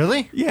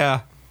 Really?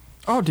 Yeah.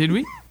 Oh, did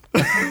we?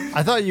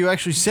 I thought you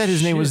actually said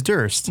his name was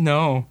Durst.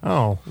 No.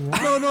 Oh,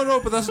 No,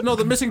 but that's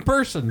the missing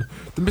person.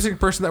 The missing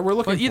person that we're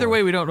looking But for. either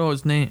way, we don't know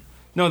his name.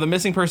 No, the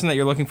missing person that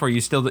you're looking for,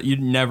 you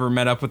never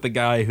met up with the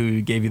guy who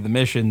gave you the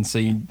mission, so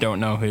you don't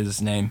know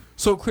his name.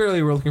 So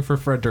clearly, we're looking for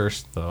Fred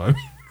Durst, though. I mean,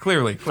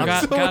 Clearly.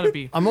 Gotta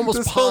be. I'm almost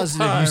This whole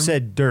positive time- you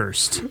said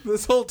Durst.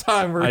 this whole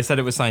time we're. I said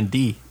it was signed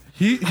D.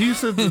 He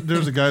said that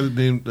there's a guy that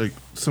named like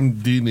some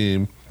D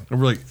name And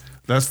we're like,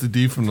 that's the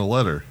D from the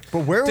letter.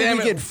 But where would Damn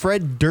we it. get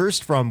Fred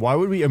Durst from? Why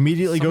would we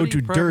immediately Somebody go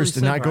to probably Durst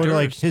and said not go to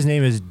like Durst. his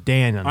name is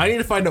Dan? I need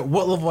to find out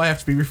what level I have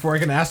to be before I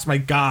can ask my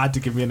god to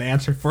give me an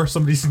answer for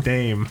somebody's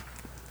name.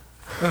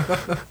 No,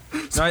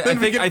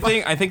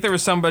 I think there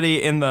was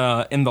somebody in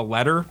the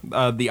letter,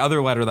 the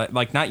other letter that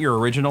like not your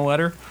original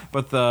letter,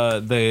 but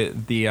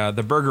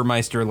the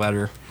Burgermeister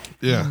letter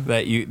Yeah.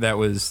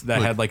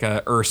 that had like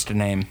a Erst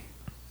name.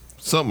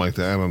 Something like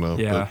that. I don't know.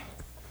 Yeah. But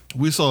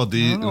we saw a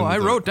D. Oh, I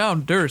wrote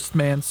down Durst,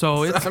 man.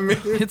 So it's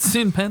it's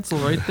in pencil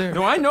right there.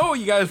 No, I know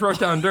you guys wrote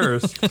down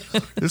Durst.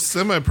 It's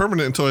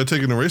semi-permanent until I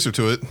take an eraser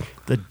to it.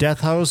 The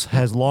Death House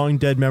has long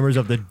dead members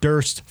of the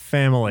Durst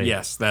family.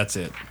 Yes, that's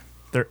it.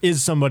 There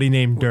is somebody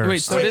named Durst.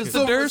 Wait, so it is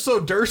the Durst? So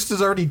Durst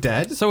is already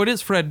dead? So it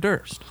is Fred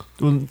Durst.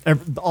 Well,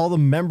 all the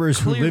members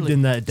who lived Clearly.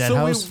 in that dead So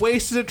house. we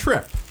wasted a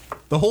trip.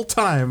 The whole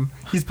time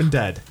he's been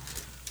dead.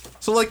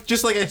 So like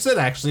just like I said,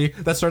 actually,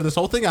 that started this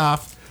whole thing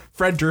off.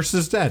 Fred Durst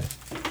is dead.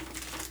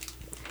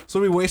 So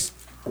we waste.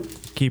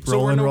 Keep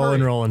So we're in rolling,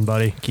 no rolling, hurry.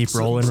 buddy. Keep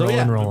rolling, so rolling,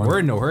 yeah, rolling. We're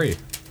in no hurry.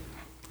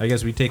 I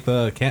guess we take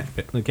the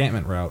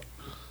encampment route.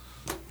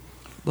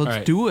 Let's All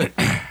right. do it.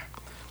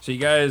 So you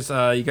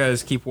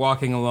guys keep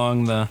walking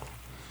along the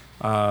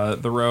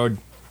road.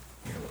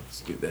 Here,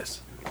 let's do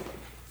this.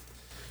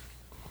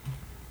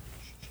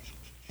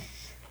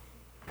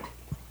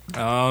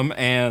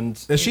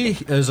 And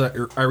Is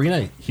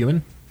Irina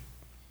human?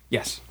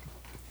 yes,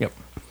 yep.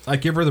 I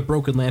give her the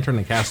broken lantern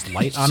and cast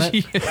light on it.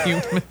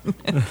 Human.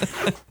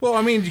 Well,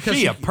 I mean, because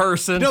She a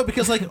person. no,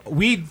 because like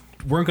we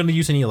weren't going to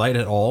use any light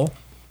at all.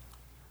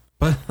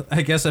 But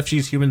I guess if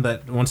she's human,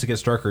 that once it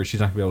gets darker, she's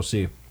not going to be able to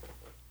see.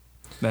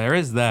 There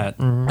is that.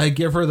 I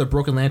give her the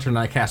broken lantern and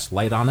I cast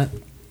light on it,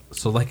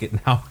 so like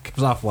it now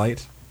gives off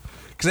light.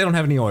 Because I don't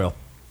have any oil.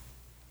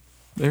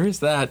 There is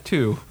that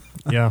too.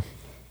 Yeah.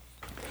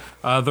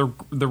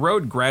 The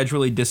road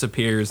gradually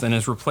disappears and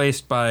is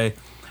replaced by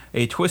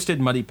a twisted,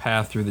 muddy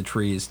path through the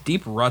trees.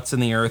 Deep ruts in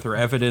the earth are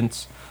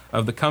evidence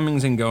of the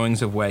comings and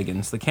goings of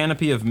wagons. The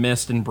canopy of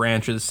mist and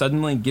branches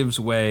suddenly gives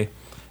way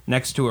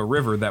next to a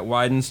river that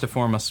widens to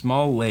form a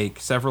small lake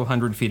several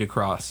hundred feet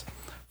across.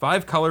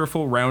 5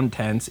 colorful round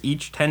tents,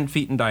 each 10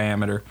 feet in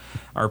diameter,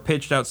 are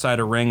pitched outside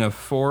a ring of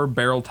 4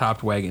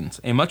 barrel-topped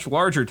wagons. A much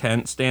larger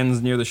tent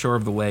stands near the shore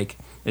of the lake,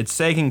 its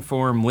sagging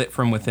form lit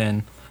from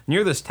within.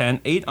 Near this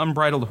tent, 8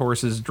 unbridled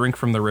horses drink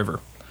from the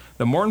river.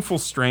 The mournful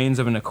strains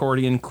of an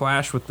accordion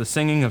clash with the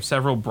singing of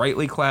several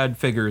brightly clad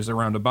figures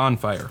around a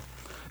bonfire.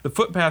 The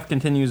footpath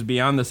continues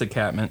beyond this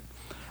encampment,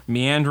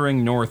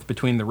 meandering north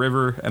between the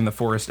river and the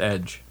forest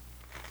edge.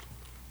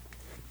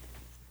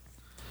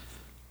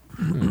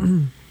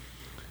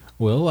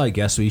 Well, I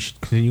guess we should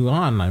continue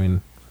on. I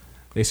mean,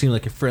 they seem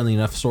like a friendly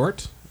enough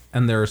sort,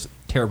 and there's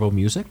terrible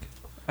music.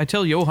 I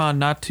tell Johan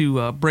not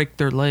to break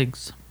their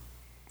legs,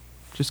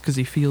 just because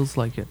he feels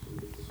like it.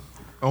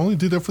 I only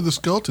did that for the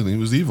skeleton. He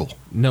was evil.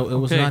 No, it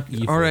was Okay, not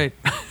evil. all right.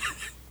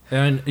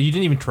 And you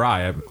didn't even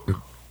try.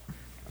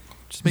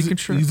 Just making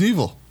sure. He's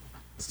evil.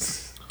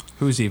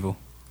 Who's evil?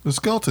 The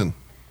skeleton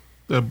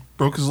that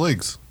broke his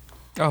legs.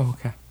 Oh,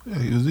 okay. Yeah,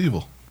 he was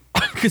evil.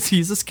 Because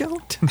he's a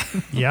skeleton.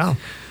 Yeah.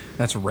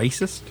 That's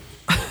racist?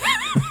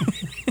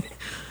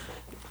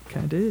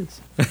 Kind of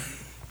is.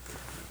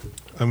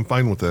 I'm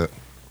fine with that.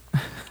 All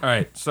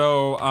right,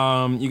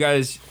 so you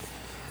guys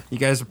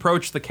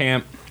approach the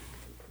camp.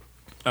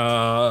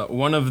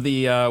 One of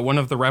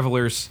the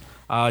revelers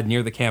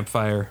near the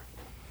campfire.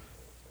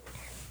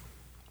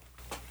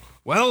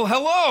 Well,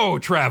 hello,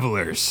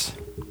 travelers.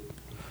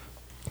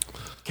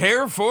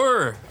 Care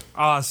for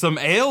some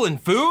ale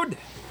and food?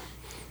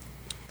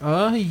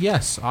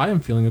 Yes, I am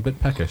feeling a bit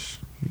peckish.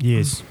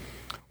 Yes.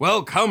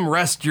 Well, come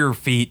rest your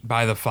feet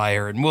by the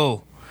fire, and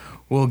we'll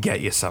get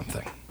you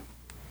something.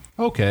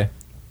 Okay.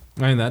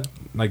 I mean, that,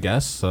 I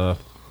guess. Well,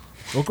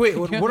 wait,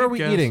 what Yeah, are I we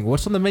guess. eating?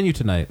 What's on the menu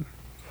tonight?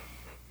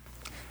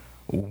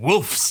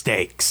 Wolf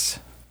steaks.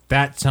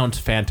 That sounds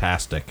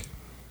fantastic.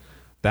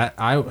 That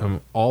I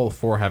am all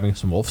for having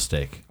some wolf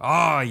steak.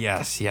 Oh,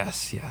 yes.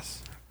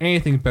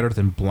 Anything better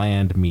than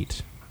bland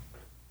meat.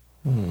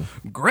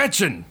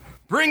 Gretchen,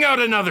 bring out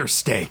another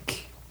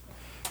steak.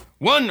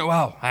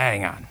 Well,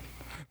 hang on.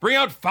 Bring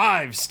out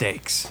 5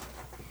 steaks.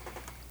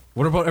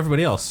 What about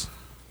everybody else?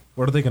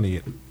 What are they going to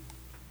eat?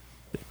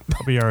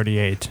 We already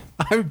ate.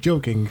 I'm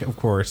joking, of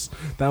course.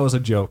 That was a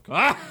joke.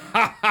 Thank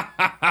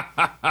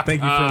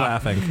you for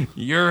laughing.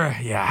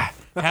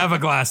 Have a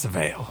glass of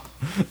ale.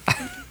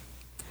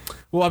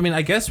 Well, I mean,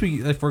 I guess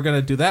if we're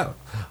gonna do that,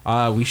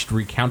 we should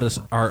recount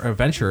our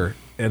adventure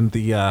in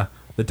the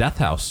Death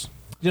House.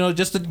 You know,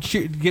 just to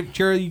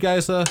cheer you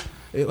guys a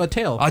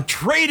tale. A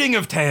trading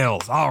of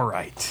tales. All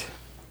right.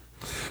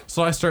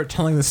 So I start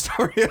telling the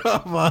story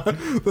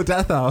of the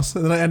Death House,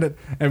 and then I ended,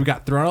 and we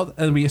got thrown out,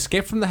 and we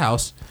escaped from the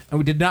house, and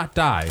we did not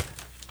die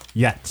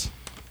yet.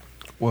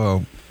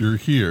 Well, you're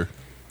here.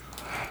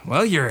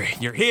 Well, you're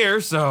here,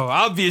 so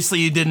obviously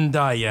you didn't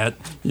die yet.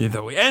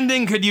 The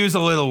ending could use a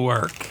little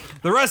work.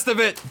 The rest of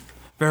it,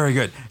 very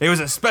good. It was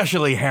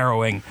especially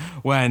harrowing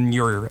when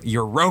your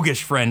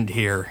roguish friend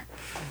here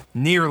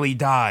nearly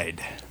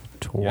died.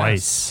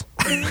 Twice.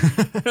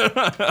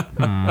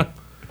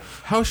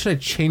 How should I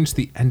change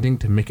the ending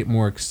to make it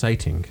more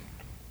exciting?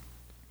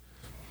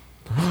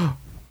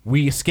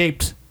 We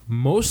escaped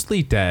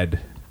mostly dead,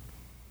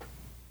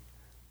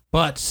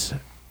 but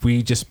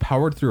we just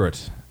powered through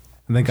it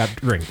and then got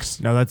drinks.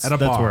 No, that's At a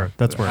bar. worse.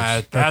 That's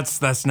worse.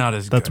 That's not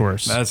as good. That's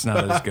worse. That's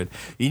not as good.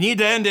 You need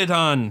to end it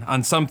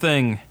on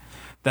something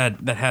that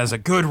has a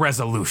good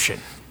resolution.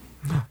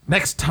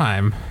 Next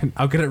time,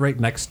 I'll get it right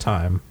next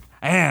time.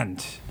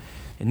 And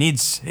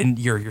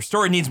your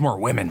story needs more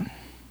women.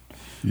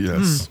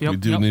 Yes, we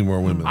do need more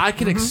women. I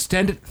can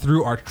extend it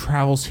through our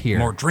travels here.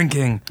 More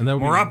drinking, and there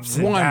will more be ups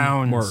and one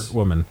downs. more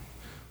woman.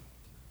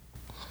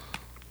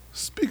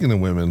 Speaking of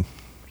women,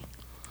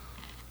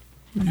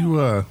 you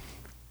I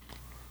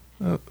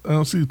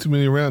don't see too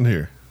many around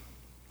here.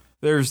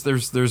 There's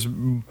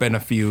been a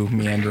few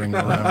meandering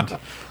around.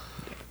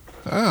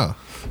 Well,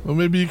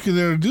 maybe you could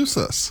introduce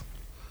us.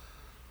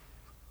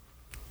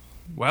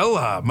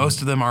 Well, most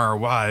of them are our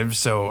wives,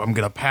 so I'm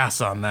gonna pass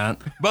on that.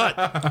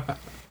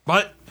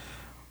 But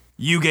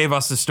you gave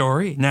us the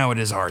story. Now it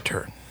is our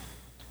turn.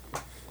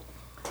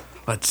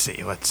 Let's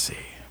see.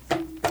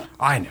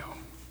 I know.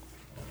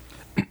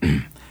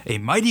 A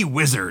mighty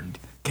wizard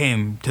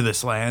came to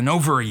this land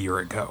over a year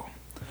ago.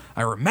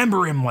 I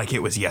remember him like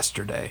it was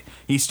yesterday.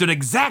 He stood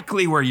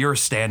exactly where you're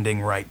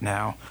standing right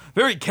now.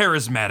 Very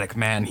charismatic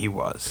man he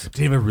was. Did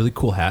he have a really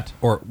cool hat?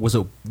 Or was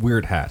it a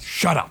weird hat?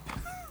 Shut up.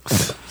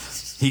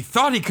 He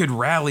thought he could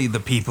rally the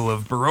people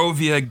of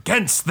Barovia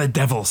against the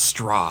Devil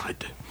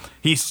Strahd.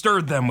 He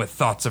stirred them with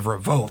thoughts of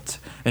revolt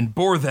and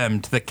bore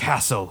them to the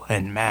castle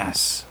en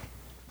masse.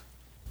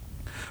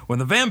 When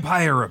the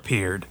vampire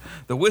appeared,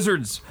 the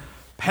wizard's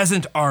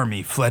peasant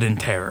army fled in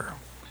terror.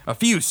 A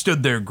few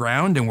stood their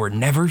ground and were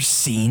never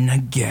seen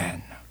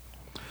again.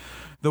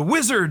 The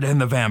wizard and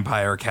the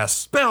vampire cast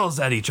spells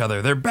at each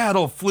other. Their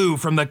battle flew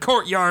from the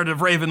courtyard of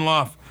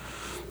Ravenloft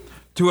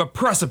to a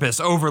precipice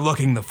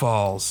overlooking the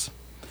falls.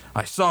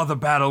 I saw the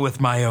battle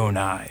with my own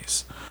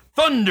eyes.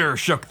 Thunder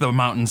shook the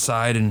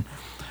mountainside and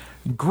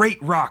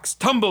great rocks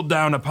tumbled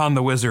down upon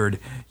the wizard,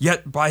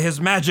 yet by his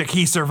magic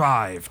he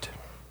survived.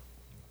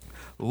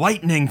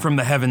 Lightning from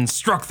the heavens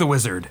struck the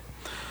wizard,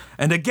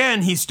 and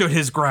again he stood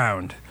his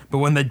ground. But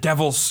when the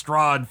Devil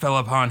Strahd fell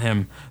upon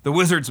him, the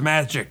wizard's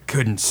magic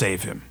couldn't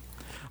save him.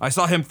 I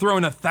saw him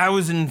thrown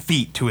 1,000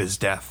 feet to his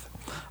death.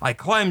 I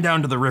climbed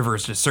down to the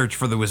rivers to search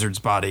for the wizard's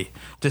body,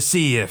 to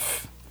see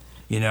if,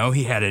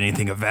 he had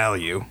anything of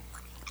value.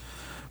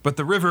 But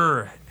the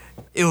river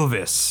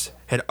Ilvis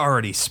had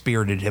already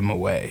spirited him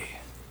away.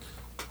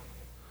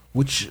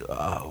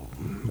 All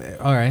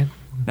right.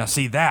 Now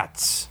see,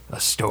 that's a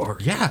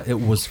story. Yeah, it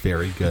was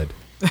very good.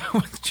 That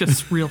was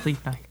just really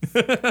nice.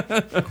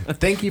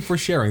 Thank you for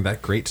sharing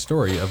that great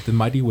story of the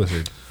mighty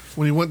wizard.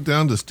 When he went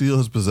down to steal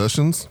his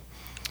possessions,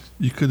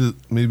 you could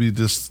have maybe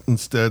just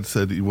instead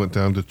said you went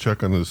down to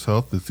check on his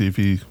health to see if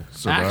he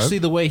survived. Actually,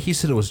 the way he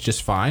said it was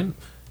just fine,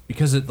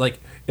 because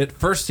it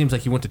first seems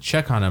like he went to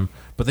check on him,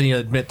 but then he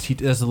admits he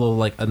does a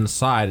little on the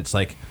side. It's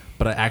like,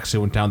 but I actually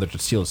went down there to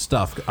steal his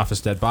stuff off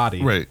his dead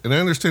body. Right, and I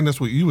understand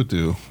that's what you would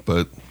do,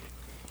 but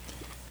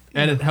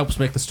And it helps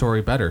make the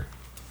story better.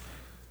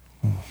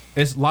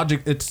 It's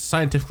logic. It's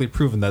scientifically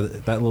proven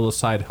that that little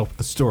aside helped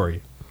the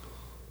story.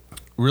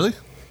 really?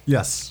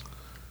 Yes,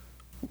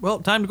 Well,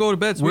 time to go to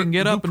bed so we Where- can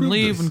get who up and proved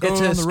leave this? and go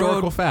it's a on the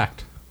historical road.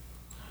 fact.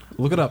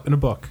 Look it up in a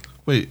book.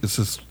 Wait, it's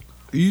just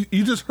you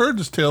just heard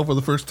this tale for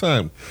the first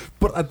time.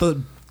 But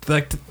the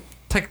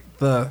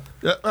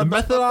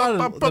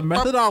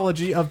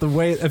methodology of the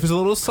way, if it's a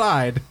little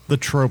side. The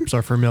tropes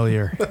are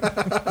familiar.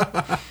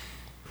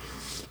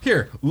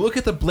 Here, look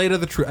at the blade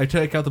of the truth. I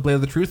take out the blade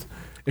of the truth.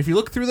 If you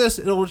look through this,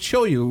 it'll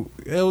show you.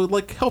 It'll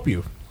help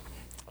you.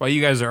 While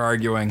you guys are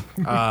arguing,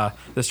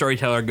 the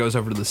storyteller goes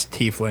over to this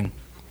tiefling.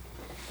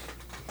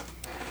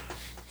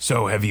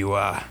 So have you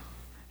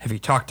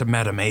talked to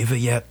Madame Ava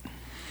yet?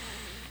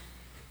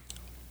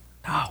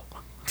 No.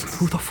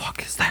 Who the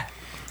fuck is that?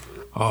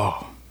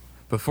 Oh,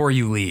 before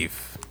you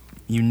leave,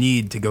 you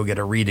need to go get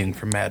a reading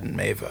from Madame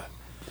Ava.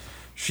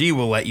 She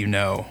will let you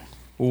know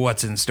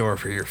what's in store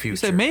for your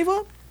future. You say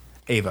Mava?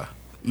 Ava.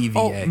 EVA.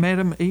 Oh,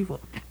 Madam Ava.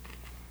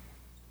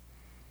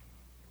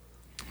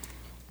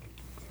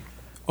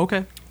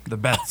 Okay. The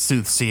best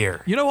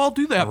soothsayer. I'll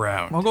do that.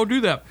 Around. I'll go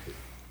do that.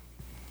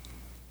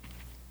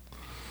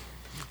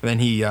 Then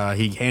he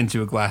hands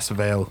you a glass of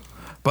ale.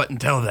 But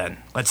until then,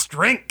 let's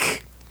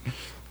drink.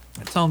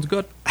 That sounds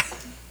good.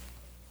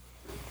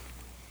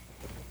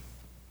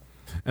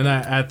 And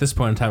at this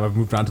point in time, I've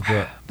moved on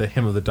to the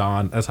Hymn of the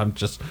Dawn, as I'm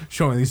just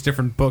showing these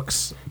different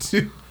books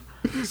to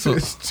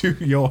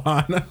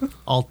Johan.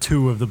 All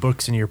 2 of the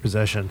books in your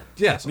possession.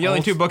 Yes, The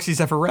only 2 books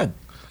he's ever read.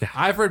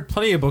 I've read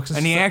plenty of books,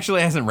 And he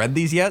actually hasn't read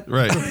these yet?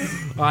 Right.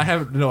 I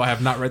have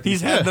not read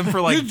these. He's had them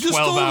for like you just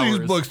 12 stole hours.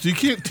 these books. You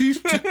can't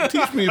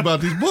teach me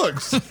about these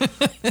books.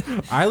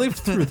 I lived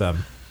through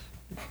them.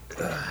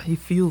 He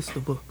feels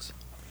the books.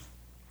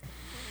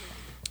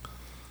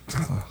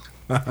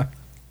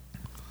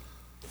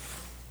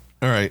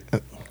 All right.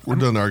 We're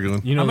done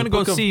arguing. You know, I'm the gonna go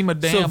Book of see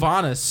Madame.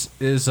 Sylvanas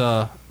is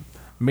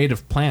made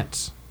of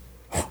plants.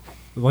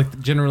 Like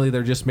generally,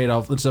 they're just made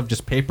of instead of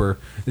just paper.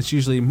 It's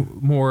usually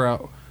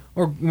more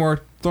or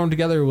more thrown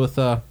together with.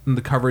 And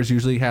the covers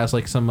usually has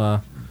like some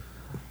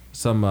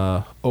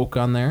oak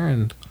on there,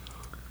 and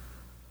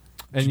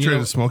Did you try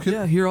to smoke it?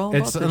 Yeah, hear all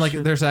about it's this and like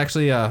shit. there's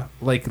actually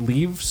like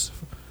leaves,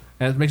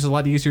 and it makes it a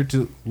lot easier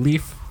to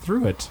leaf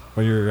through it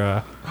when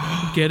you're.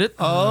 Get it?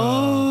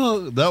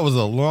 Oh, that was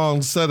a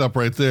long setup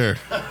right there.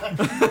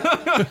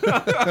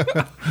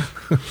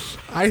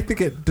 I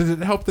think it did it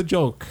help the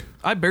joke.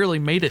 I barely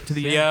made it to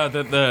the end. Yeah,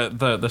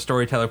 the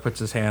storyteller puts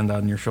his hand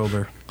on your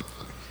shoulder.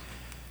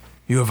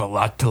 You have a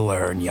lot to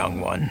learn, young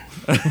one.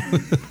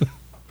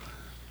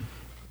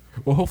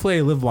 Well, hopefully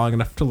I live long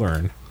enough to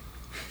learn.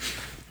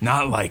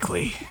 Not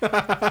likely.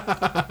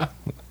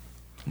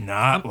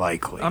 Not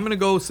likely. I'm gonna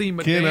go see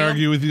Madame. Can't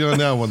argue with you on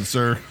that one,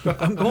 sir.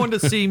 I'm going to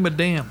see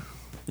Madame.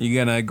 You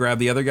gonna grab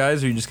the other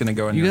guys, or you just gonna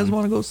go in? You your guys own?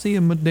 want to go see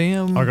a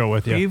Madame? I'll go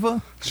with you.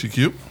 Ava? She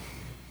cute?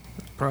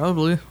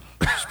 Probably.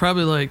 She's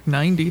probably like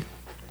 90,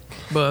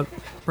 but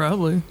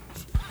probably.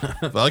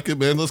 If I like it,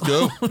 man. Let's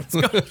go.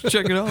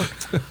 Check it out.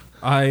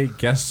 I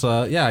guess.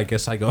 I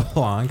guess I go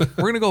along.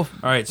 We're gonna go. All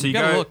right, so you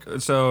gotta got.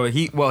 look. So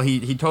he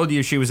told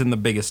you she was in the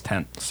biggest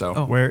tent. So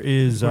Oh. Where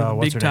is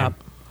what's Big her top.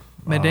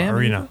 name? Madame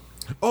Arena.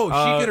 Oh,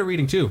 she get a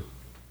reading too.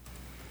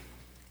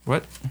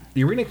 what?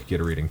 Irina could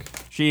get a reading.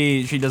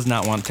 She does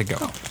not want to go.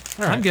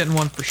 I'm getting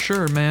one for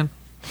sure, man.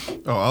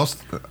 Oh,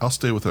 I'll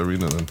stay with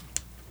Irina then.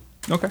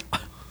 Okay.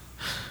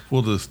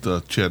 We'll just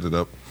chat it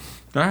up.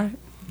 All right.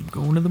 I'm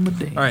going to the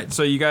Madame. All right.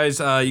 So you guys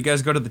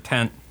go to the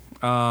tent.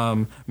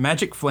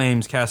 Magic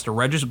flames cast a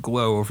reddish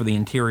glow over the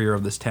interior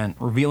of this tent,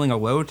 revealing a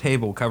low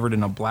table covered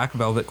in a black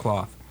velvet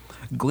cloth.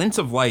 Glints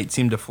of light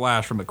seem to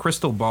flash from a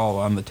crystal ball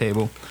on the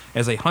table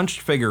as a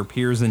hunched figure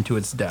peers into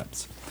its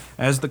depths.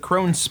 As the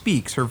crone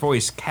speaks, her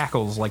voice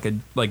cackles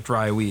like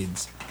dry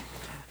weeds.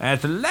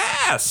 At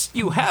last,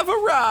 you have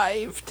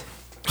arrived.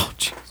 Oh,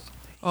 jeez.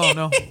 Oh,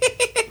 no.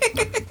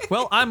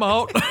 Well, I'm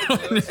out.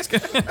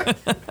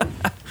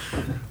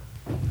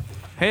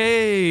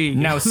 Hey.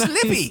 Now,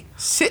 Slippy,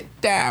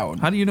 sit down.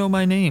 How do you know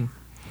my name?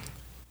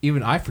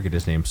 Even I forget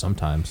his name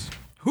sometimes.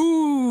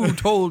 Who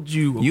told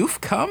you? You've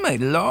come a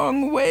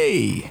long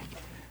way.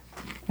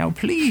 Now,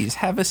 please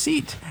have a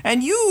seat.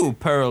 And you,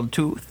 Pearl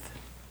Tooth.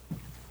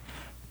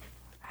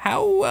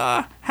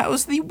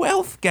 How's the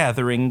wealth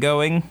gathering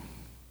going?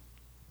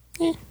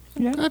 Yeah.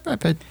 And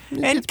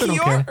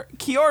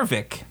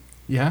Kiorvik,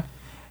 Yeah.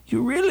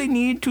 you really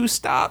need to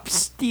stop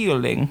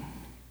stealing.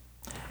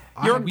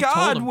 Your we told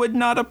god him. would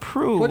not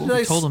approve. What did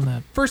I told him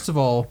that. First of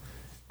all,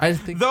 I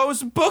think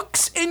Those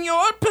books in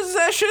your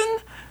possession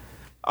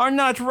are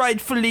not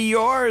rightfully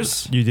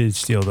yours. You did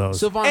steal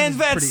those. Sylvanas And is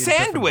that pretty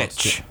indifferent about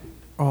sandwich.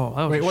 Oh,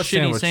 that was Wait, a what shitty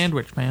sandwich?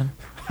 sandwich, man.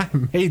 I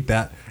made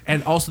that,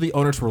 and also the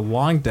owners were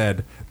long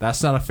dead.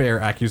 That's not a fair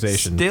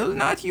accusation. Still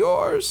not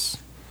yours.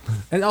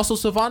 And also,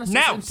 Sylvanas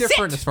Now, is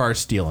indifferent sit. as far as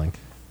stealing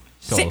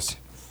goes. Sit.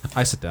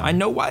 I sit down. I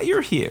know why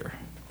you're here.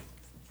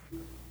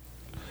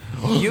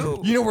 You,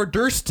 You know where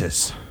Durst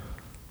is?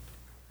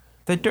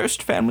 the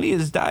Durst family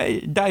has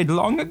died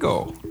long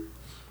ago.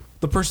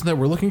 The person that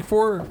we're looking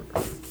for,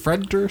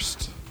 Fred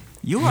Durst.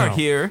 You are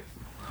here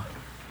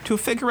to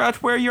figure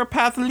out where your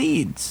path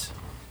leads.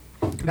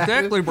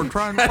 Exactly. We're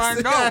trying to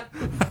find out.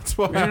 That's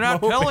what You're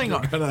not telling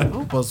us. gonna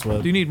help us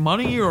with. Do you need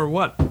money or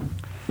what?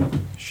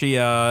 She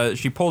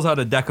pulls out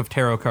a deck of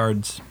tarot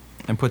cards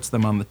and puts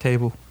them on the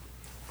table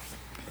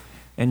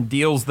and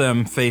deals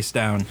them face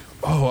down.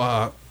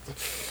 Oh,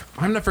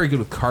 I'm not very good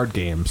with card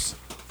games.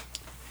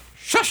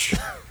 Shush!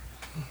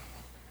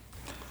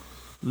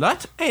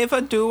 Let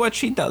Ava do what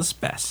she does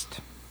best.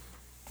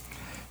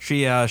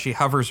 She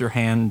hovers her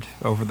hand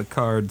over the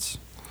cards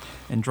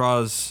and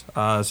draws.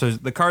 So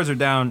the cards are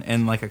down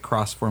in like a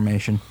cross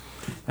formation,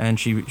 and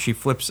she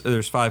flips.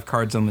 There's 5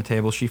 cards on the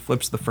table. She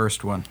flips the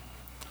first one.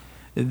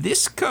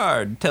 This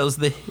card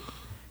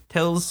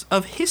tells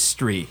of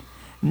history.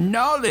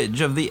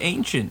 Knowledge of the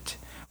ancient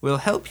will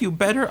help you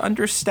better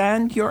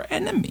understand your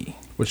enemy.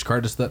 Which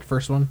card is that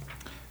first one?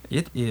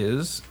 It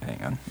is.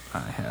 Hang on, I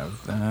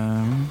have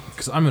them.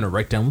 Because I'm gonna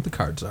write down what the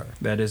cards are.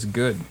 That is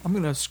good. I'm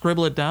gonna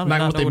scribble it down. Not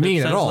and what not they know mean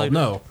it at says all. later.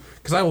 No,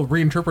 because I will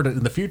reinterpret it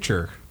in the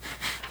future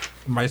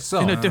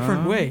myself. In a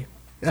different way.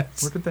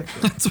 Yes. Where did that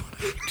go? That's what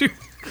I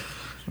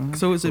do.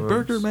 So is it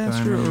Burger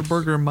Master or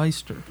Burger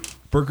Meister?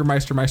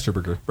 Burgermeister,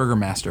 Meisterburger, Burger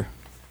Master.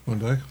 One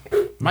day.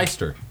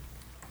 Meister.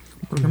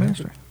 Burger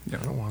Master. I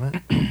don't want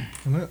it.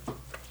 And that.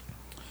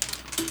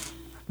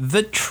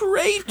 The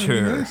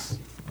traitor. Nice.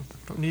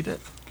 Don't need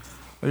it.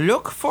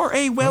 Look for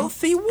a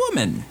wealthy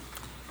woman,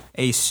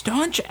 a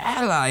staunch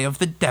ally of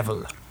the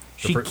devil.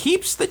 She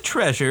keeps the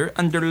treasure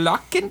under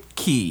lock and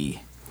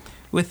key,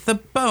 with the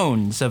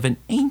bones of an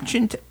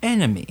ancient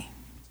enemy.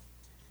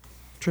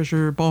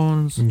 Treasure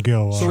bones.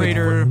 Go on.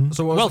 Traitor.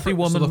 So what was Wealthy the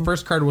woman. So the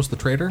first card was the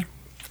traitor.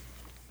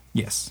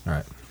 Yes. All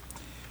right.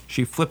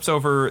 She flips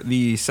over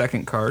the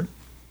second card.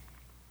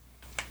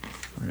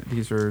 All right,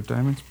 these are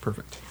diamonds.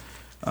 Perfect.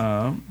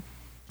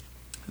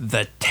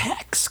 The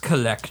tax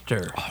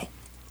collector.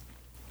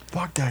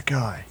 Fuck that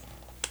guy.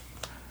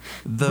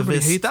 The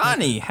Everybody hates that.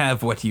 Vistani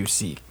have what you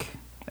seek.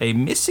 A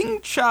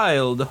missing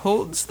child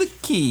holds the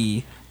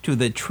key to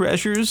the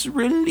treasure's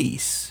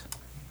release.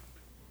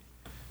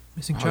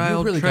 Missing Oh, you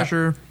child, really got-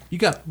 treasure. You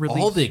got all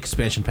Release. the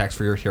expansion packs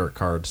for your hero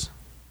cards.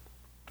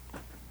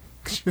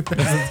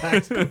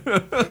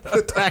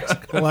 the tax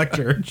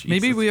collector.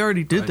 Maybe we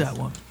already did that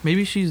one.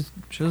 Maybe she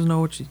doesn't know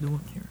what she's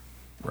doing here.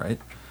 Right?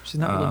 She's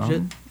not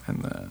legit.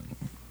 And then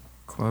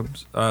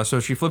clubs. So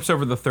she flips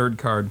over the third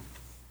card.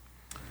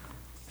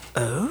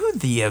 Oh,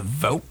 the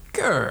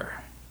Evoker.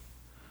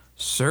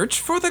 Search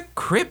for the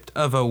crypt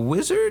of a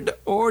wizard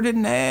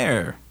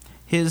ordinaire.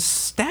 His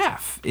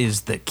staff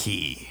is the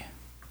key.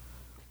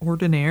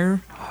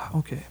 Ordinaire.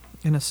 Okay.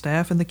 And a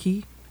staff in the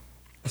key.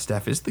 The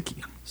staff is the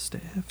key.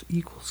 Staff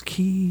equals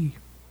key.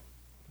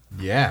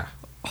 Yeah.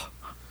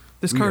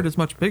 This Weird. card is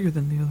much bigger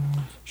than the other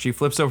ones. She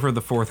flips over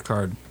the fourth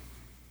card.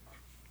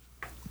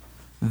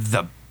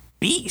 The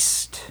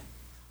Beast.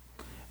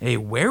 A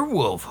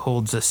werewolf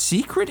holds a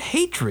secret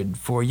hatred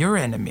for your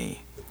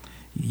enemy.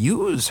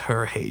 Use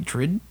her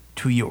hatred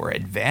to your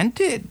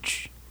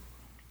advantage.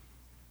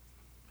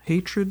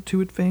 Hatred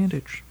to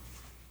advantage.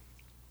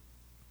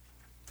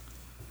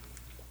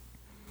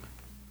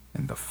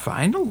 And the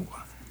final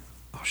one.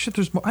 Oh shit!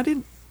 There's more.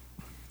 There's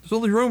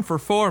only room for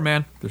 4,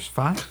 man. There's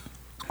 5.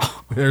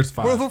 There's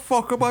five. Where the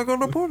fuck am I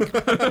gonna put it?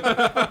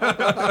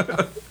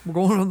 We're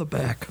going on the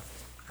back.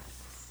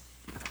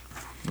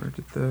 Where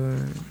did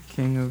the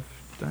King of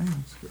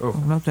Diamonds go? Oh,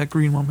 not that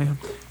green one, man.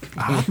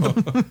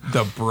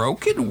 The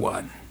Broken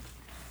One.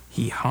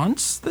 He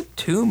haunts the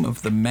tomb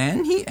of the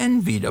man he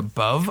envied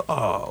above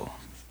all.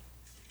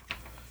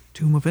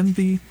 Tomb of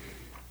Envy.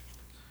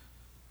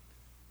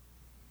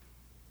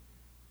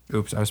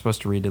 Oops, I was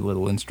supposed to read a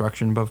little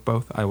instruction above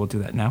both. I will do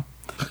that now.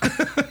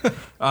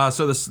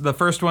 So the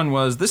first one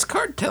was, this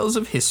card tells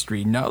of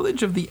history.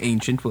 Knowledge of the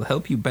ancient will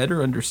help you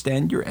better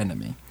understand your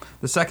enemy.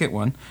 The second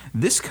one,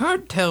 this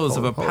card tells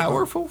of a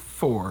powerful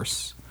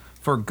force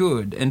for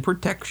good and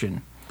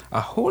protection.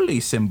 A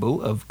holy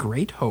symbol of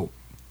great hope.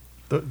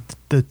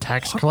 The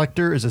tax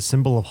collector is a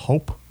symbol of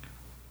hope.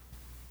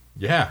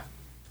 Yeah.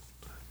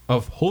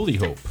 Of holy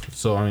hope.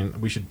 So, I mean,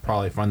 we should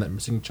probably find that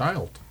missing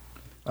child.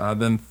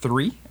 Then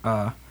 3,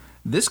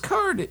 this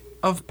card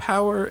of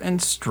power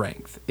and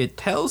strength. It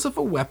tells of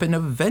a weapon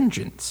of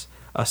vengeance,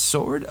 a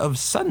sword of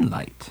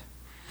sunlight.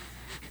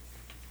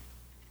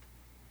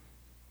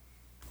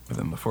 And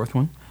then the fourth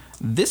one.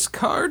 This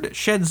card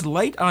sheds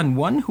light on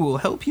one who will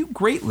help you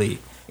greatly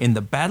in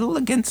the battle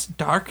against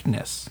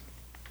darkness.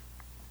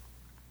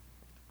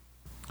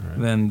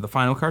 Then the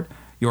final card.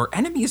 Your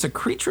enemy is a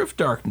creature of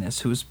darkness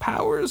whose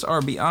powers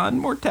are beyond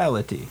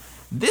mortality.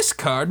 This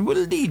card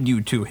will lead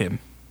you to him.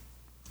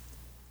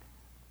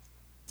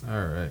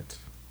 All right.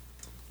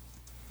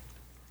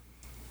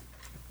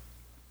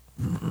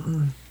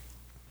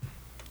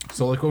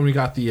 So, like when we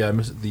got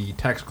the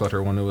tax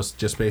collector one, it was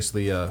just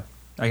basically I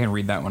can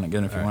read that one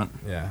again if you want.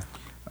 Yeah.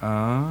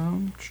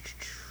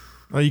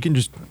 Oh, you can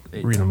just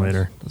 8 read them times.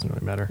 later. Doesn't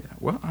really matter.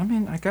 Well, I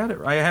mean, I got it.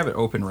 I have it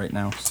open right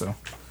now. So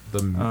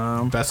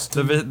The best.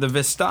 the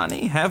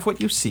Vistani have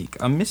what you seek.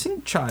 A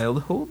missing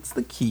child holds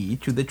the key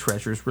to the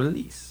treasure's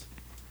release.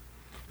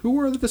 Who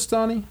were the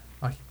Vistani?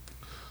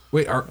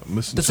 Wait,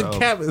 Missing this child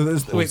encampment.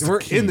 holds Wait, the we're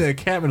key. in the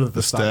encampment of the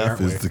The staff aren't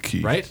we? is the key.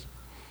 right?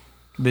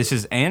 This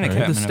is an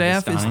encampment The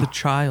staff of is Vistani. the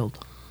child.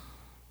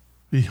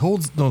 The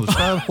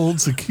child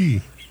holds the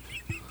key.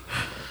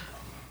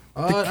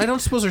 I don't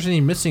suppose there's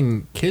any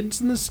missing kids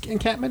in this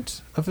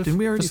encampment. Didn't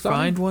we already Vistani?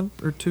 find one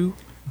or two?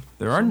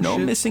 There are some no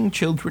shit? missing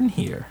children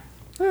here.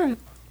 All right.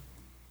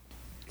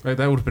 Right,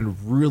 that would have been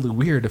really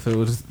weird if it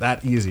was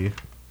that easy.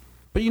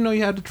 But you know,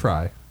 you had to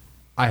try.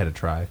 I had to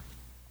try.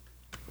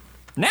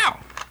 Now,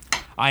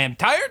 I am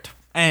tired,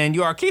 and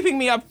you are keeping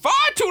me up far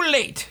too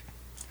late.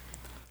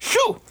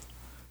 Shoo!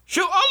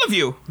 Shoo, all of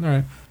you! All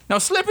right. Now,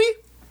 Slippy,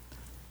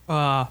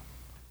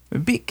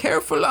 be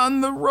careful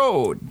on the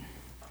road.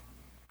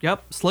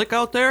 Yep, slick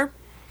out there.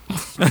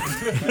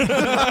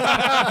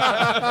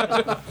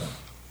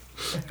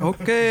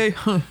 Okay.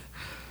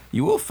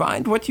 You will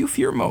find what you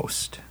fear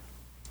most.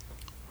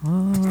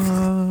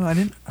 I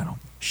don't.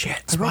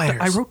 Shit,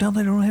 I wrote down that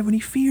I don't have any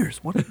fears.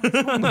 What?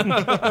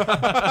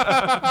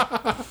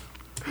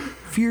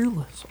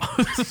 Fearless.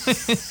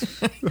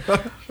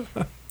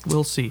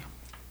 We'll see.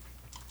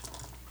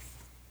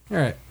 All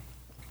right.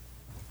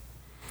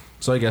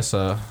 So I guess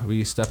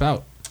we step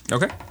out.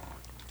 Okay.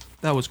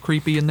 That was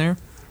creepy in there.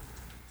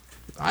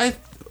 I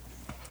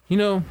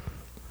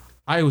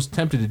was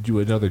tempted to do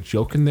another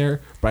joke in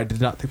there, but I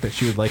did not think that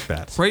she would like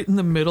that. Right in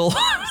the middle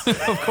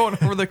of going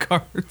over the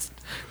cards,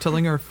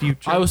 telling our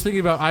future. I was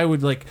thinking about I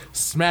would like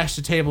smash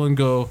the table and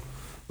go,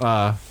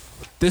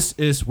 "This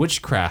is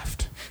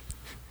witchcraft,"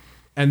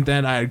 and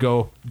then I'd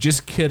go,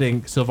 "Just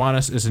kidding,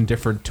 Sylvanas is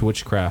indifferent to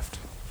witchcraft."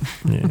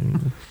 Yeah,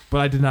 But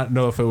I did not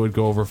know if it would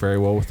go over very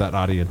well with that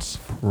audience.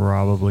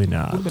 probably Would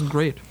have not. been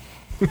great.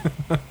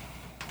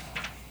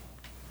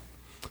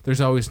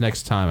 There's always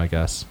next time, I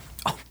guess.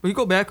 We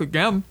go back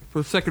again for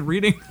the second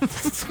reading.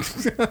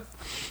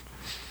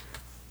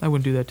 I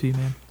wouldn't do that to you,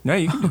 man. No,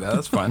 you can do that.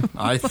 That's fine.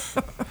 I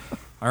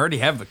already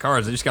have the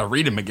cards. I just got to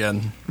read them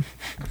again.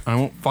 I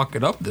won't fuck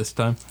it up this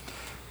time.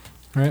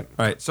 All right.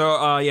 All right.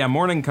 So, yeah,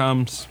 morning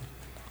comes.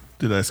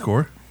 Did I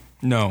score?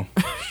 No.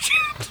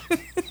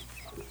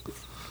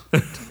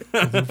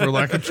 For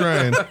lack of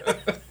trying.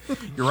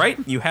 You're right.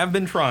 You have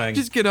been trying.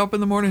 Just get up in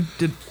the morning.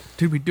 Did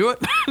we do it?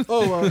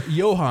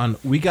 Johan,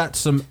 we got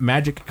some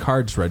magic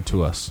cards read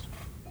to us.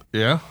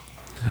 Yeah?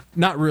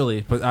 Not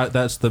really, but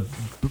that's the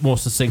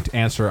most succinct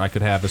answer I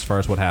could have as far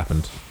as what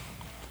happened.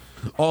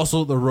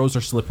 Also, the roads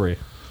are slippery.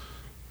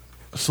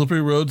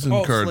 Slippery roads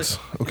and cards.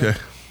 Okay.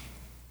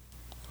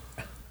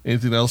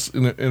 Anything else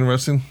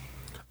interesting?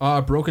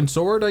 Broken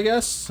sword, I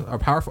guess. A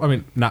powerful. I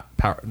mean, not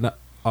power. Not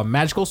a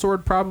magical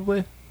sword,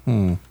 probably.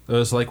 It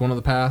was like one of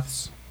the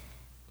paths.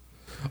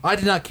 I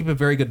did not keep a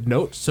very good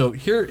note, so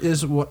here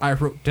is what I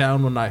wrote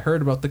down when I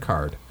heard about the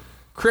card: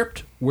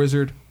 Crypt,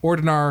 Wizard,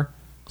 Ordinar,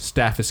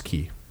 Staff is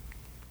key.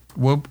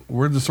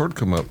 Where'd the sword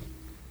come up?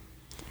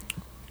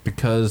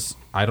 Because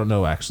I don't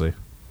know, actually.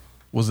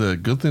 Was it a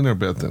good thing or a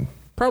bad thing?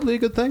 Probably a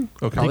good thing.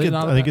 Okay. Probably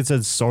I think it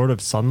said Sword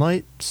of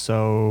Sunlight,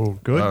 so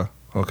good.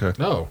 Okay.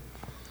 No.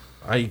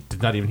 I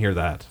did not even hear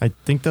that. I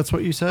think that's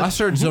what you said. I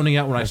started zoning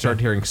out when I started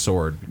hearing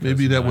sword.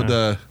 Maybe that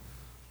would...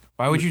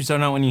 Why would you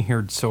zone out when you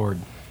heard sword?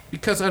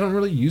 Because I don't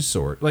really use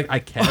sword. Like, I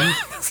can. I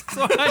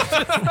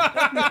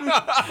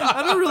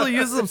don't really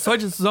use them, so I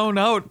just zone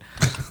out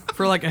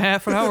for like a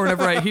half an hour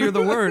whenever I hear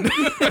the word.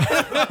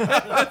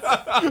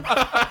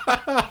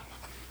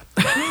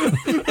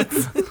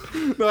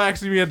 No,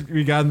 actually,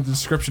 we got the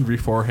description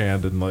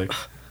beforehand, and like,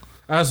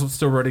 I was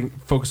still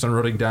focused on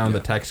writing down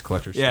the text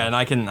collector. Yeah, and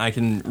I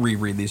can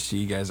reread these to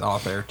you guys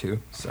off air too.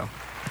 So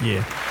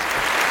Yeah.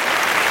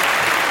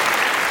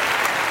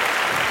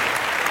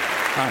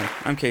 Hi,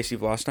 I'm Casey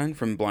Vlostein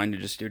from Blind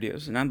Ninja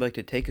Studios, and I'd like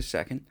to take a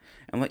second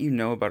and let you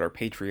know about our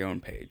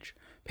Patreon page.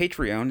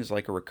 Patreon is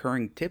like a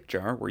recurring tip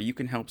jar where you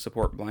can help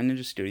support Blind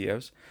Ninja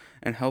Studios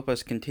and help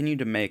us continue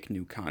to make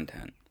new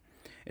content.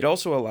 It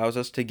also allows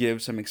us to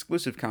give some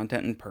exclusive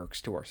content and perks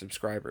to our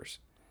subscribers.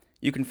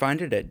 You can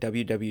find it at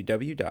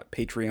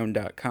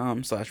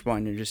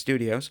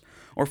www.patreon.com/blindninjastudios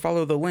or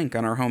follow the link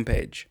on our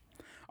homepage.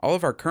 All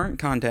of our current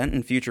content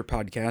and future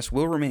podcasts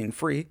will remain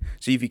free,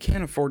 so if you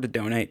can't afford to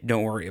donate,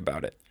 don't worry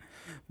about it.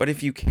 But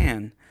if you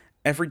can,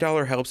 every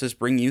dollar helps us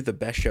bring you the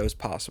best shows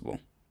possible.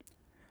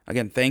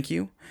 Again, thank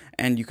you,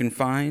 and you can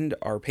find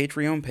our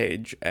Patreon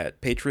page at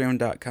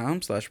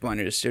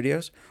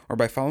patreon.com/blindninjastudios or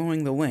by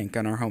following the link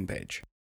on our homepage.